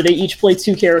 where they each play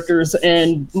 2 characters.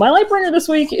 And my Lightbringer this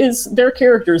week is their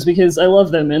characters because I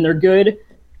love them and they're good,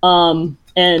 and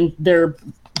they're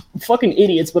fucking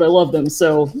idiots, but I love them.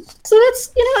 So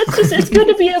that's it's good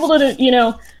to be able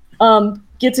to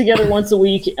get together once a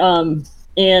week and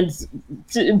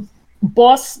to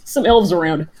boss some elves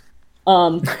around.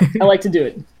 I like to do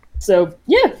it. So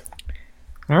yeah,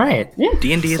 All right. yeah,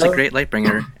 D&D is a great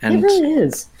Lightbringer, it and really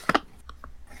is.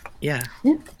 yeah.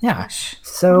 Yeah.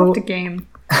 So Love the game.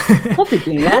 Love the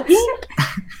game.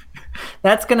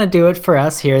 that's going to do it for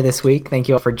us here this week. Thank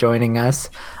you all for joining us.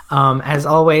 As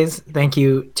always, thank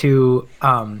you to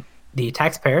the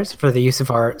Taxpayers for the use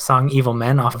of our song Evil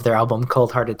Men off of their album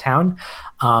Cold Hearted Town.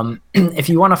 If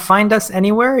you want to find us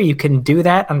anywhere, you can do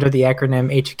that under the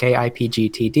acronym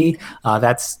HKIPGTD.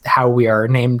 That's how we are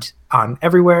named on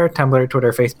everywhere: Tumblr,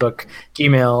 Twitter, Facebook,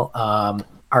 Gmail,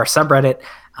 our subreddit,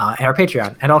 and our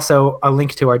Patreon. And also a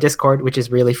link to our Discord, which is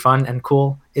really fun and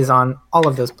cool, is on all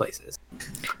of those places.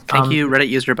 Thank you, Reddit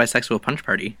user Bisexual Punch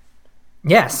Party.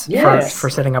 Yes, Yes.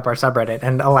 For setting up our subreddit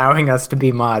and allowing us to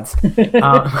be mods.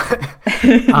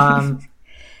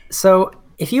 So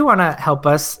if you want to help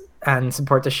us and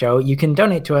support the show, you can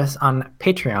donate to us on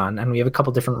Patreon, and we have a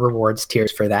couple different rewards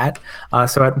tiers for that.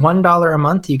 So at $1 a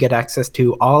month, you get access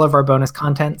to all of our bonus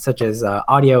content, such as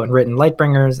audio and written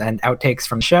Lightbringers and outtakes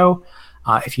from the show.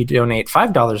 If you donate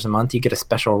 $5 a month, you get a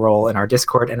special role in our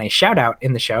Discord and a shout out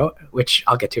in the show, which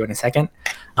I'll get to in a second.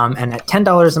 And at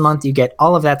 $10 a month, you get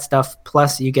all of that stuff.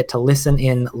 Plus, you get to listen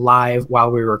in live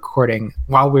while we are recording,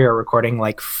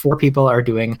 like 4 people are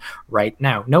doing right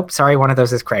now. Nope, sorry, one of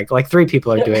those is Craig. Like 3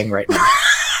 people are doing right now.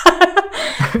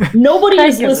 Nobody Craig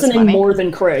is gives us listening money. more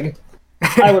than Craig,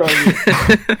 I would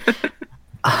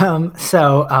argue.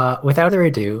 So without further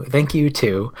ado, thank you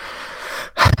to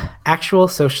Actual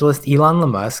Socialist Elon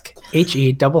Musk,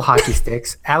 HE Double Hockey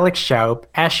Sticks, Alex Schaub,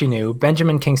 Ashinu,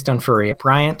 Benjamin Kingston Faria,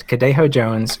 Bryant, Kadeho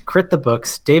Jones, Crit the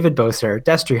Books, David Boser,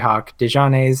 Destry Hawk,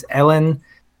 Dejanes, Ellen,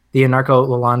 the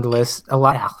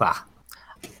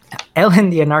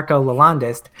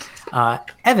Anarcho-Lalandist,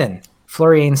 Evan,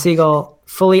 Florian Siegel,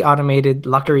 Fully Automated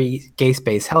Luxury Gay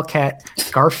Space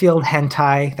Hellcat, Garfield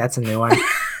Hentai, that's a new one,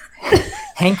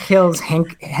 Hank Hill's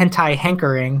hentai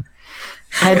hankering,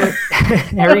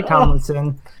 Harry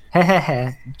Tomlinson,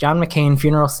 John McCain,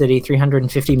 Funeral City,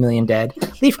 350 million dead,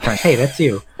 Leaf Crunch, hey, that's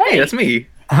you. Hey, that's me.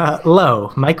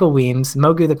 Low, Michael Weems,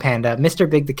 Mogu the Panda, Mr.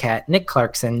 Big the Cat, Nick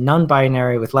Clarkson,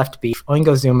 Non-Binary with Left Beef,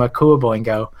 Oingo Zuma, Kua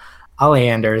Boingo, Ollie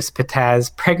Anders,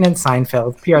 Pataz, Pregnant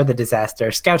Seinfeld, PR the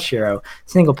Disaster, Scout Shiro,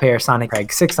 Single Payer Sonic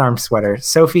Craig, Six Armed Sweater,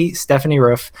 Sophie, Stephanie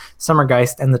Roof,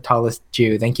 Summergeist, and the Tallest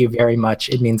Jew. Thank you very much.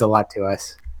 It means a lot to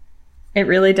us. It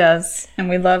really does. And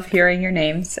we love hearing your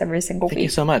names every single week. Thank you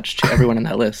so much to everyone on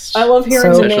that list. I love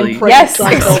hearing the name Pregnant Yes.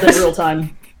 Seinfeld in real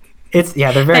time. They're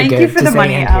very Thank good. you for to the say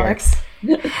money, and hear. Alex.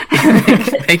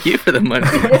 Thank you for the money.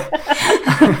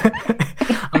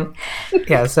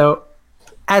 So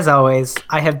as always,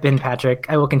 I have been Patrick.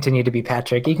 I will continue to be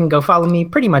Patrick. You can go follow me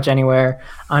pretty much anywhere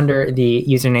under the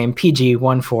username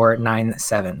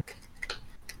PG1497.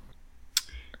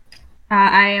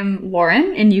 I am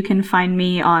Lauren, and you can find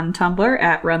me on Tumblr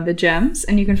at RunTheGems,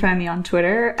 and you can find me on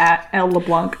Twitter at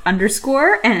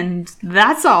 @LeBlanc_, and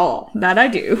that's all that I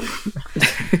do.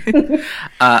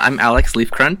 I'm Alex Leaf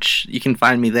Crunch. You can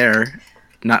find me there,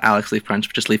 not Alex Leaf Crunch,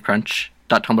 but just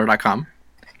leafcrunch.tumblr.com.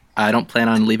 I don't plan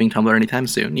on leaving Tumblr anytime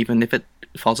soon, even if it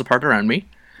falls apart around me.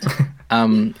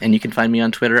 And you can find me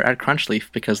on Twitter at CrunchLeaf,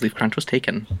 because Leaf Crunch was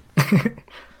taken.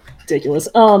 Ridiculous.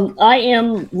 I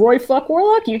am Roy Fuck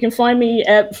Warlock. You can find me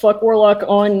at Fuck Warlock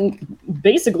on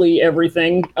basically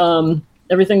everything.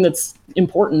 Everything that's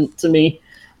important to me.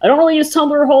 I don't really use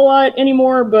Tumblr a whole lot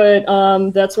anymore, but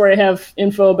that's where I have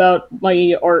info about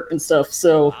my art and stuff.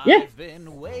 So yeah.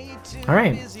 All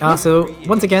right. So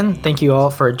once again, thank you all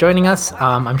for joining us.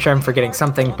 I'm sure I'm forgetting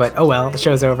something, but oh well, the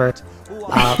show's over.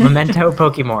 Memento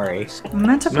Pokemori.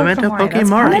 Memento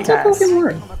Pokemori. That's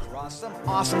fantastic. Some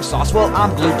awesome sauce while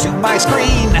I'm glued to my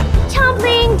screen.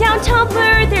 Tumbling down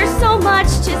Tumblr, there's so much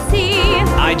to see.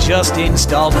 I just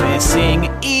installed Missing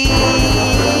E.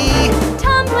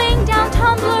 Tumbling down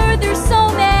Tumblr, there's so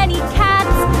many cats.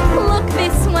 Look,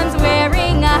 this one's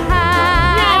wearing a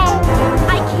hat.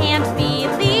 I can't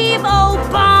believe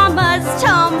Obama's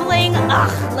tumbling.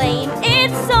 Ugh, lame,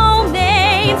 it's so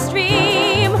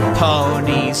mainstream.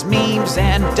 Ponies, memes,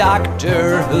 and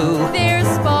Doctor Who. There's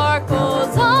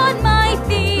sparkles on my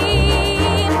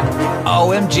theme.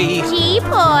 OMG. G-Boy.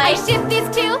 I ship these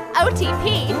two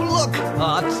OTP. Look,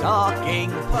 a talking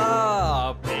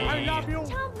puppet.